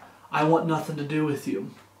alone. I want nothing to do with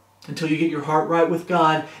you. Until you get your heart right with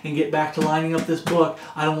God and get back to lining up this book,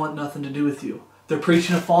 I don't want nothing to do with you. They're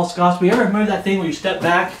preaching a false gospel. You ever remember that thing where you step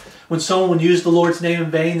back when someone would use the Lord's name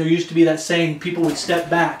in vain? There used to be that saying, people would step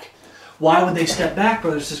back. Why would they step back,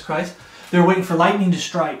 brothers and sisters in Christ? They're waiting for lightning to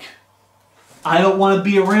strike. I don't want to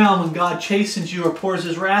be around when God chastens you or pours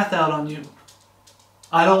His wrath out on you.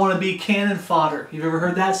 I don't want to be cannon fodder. You've ever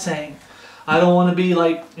heard that saying? I don't want to be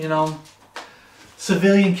like,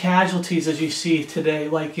 civilian casualties as you see today.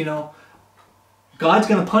 Like, God's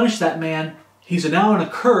going to punish that man. He's now an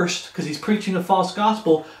accursed because he's preaching a false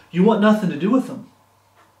gospel. You want nothing to do with him.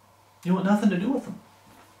 You want nothing to do with him.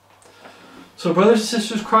 So brothers and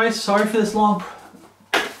sisters in Christ, sorry for this long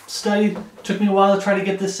study. It took me a while to try to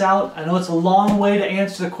get this out. I know it's a long way to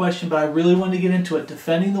answer the question, but I really wanted to get into it.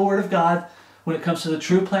 Defending the Word of God when it comes to the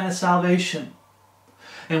true plan of salvation.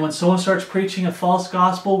 And when someone starts preaching a false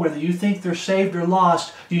gospel, whether you think they're saved or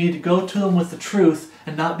lost, you need to go to them with the truth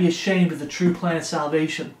and not be ashamed of the true plan of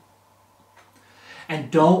salvation. And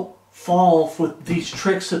don't fall with these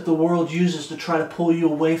tricks that the world uses to try to pull you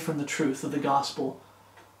away from the truth of the gospel.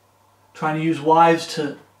 Trying to use wives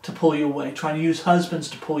to pull you away. Trying to use husbands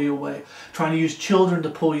to pull you away. Trying to use children to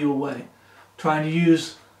pull you away. Trying to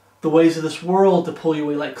use the ways of this world to pull you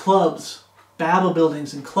away, like clubs, Babel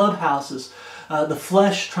buildings, and clubhouses. The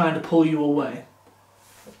flesh trying to pull you away.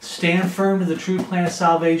 Stand firm to the true plan of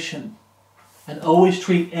salvation. And always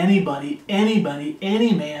treat any man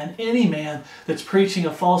that's preaching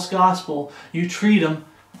a false gospel, you treat them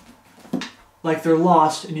like they're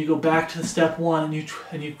lost, and you go back to step one,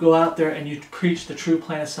 and you go out there and you preach the true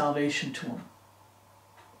plan of salvation to them.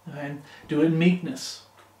 Okay? Do it in meekness.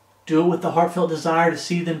 Do it with the heartfelt desire to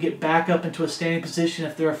see them get back up into a standing position.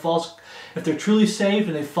 If they're truly saved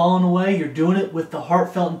and they've fallen away, you're doing it with the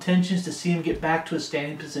heartfelt intentions to see them get back to a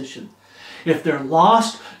standing position. If they're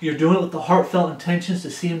lost, you're doing it with the heartfelt intentions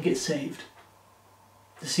to see them get saved.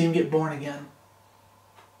 To see them get born again.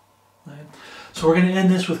 Right? So we're going to end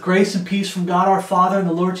this with grace and peace from God our Father and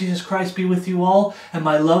the Lord Jesus Christ be with you all, and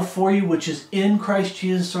my love for you which is in Christ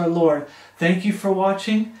Jesus our Lord. Thank you for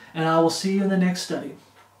watching, and I will see you in the next study.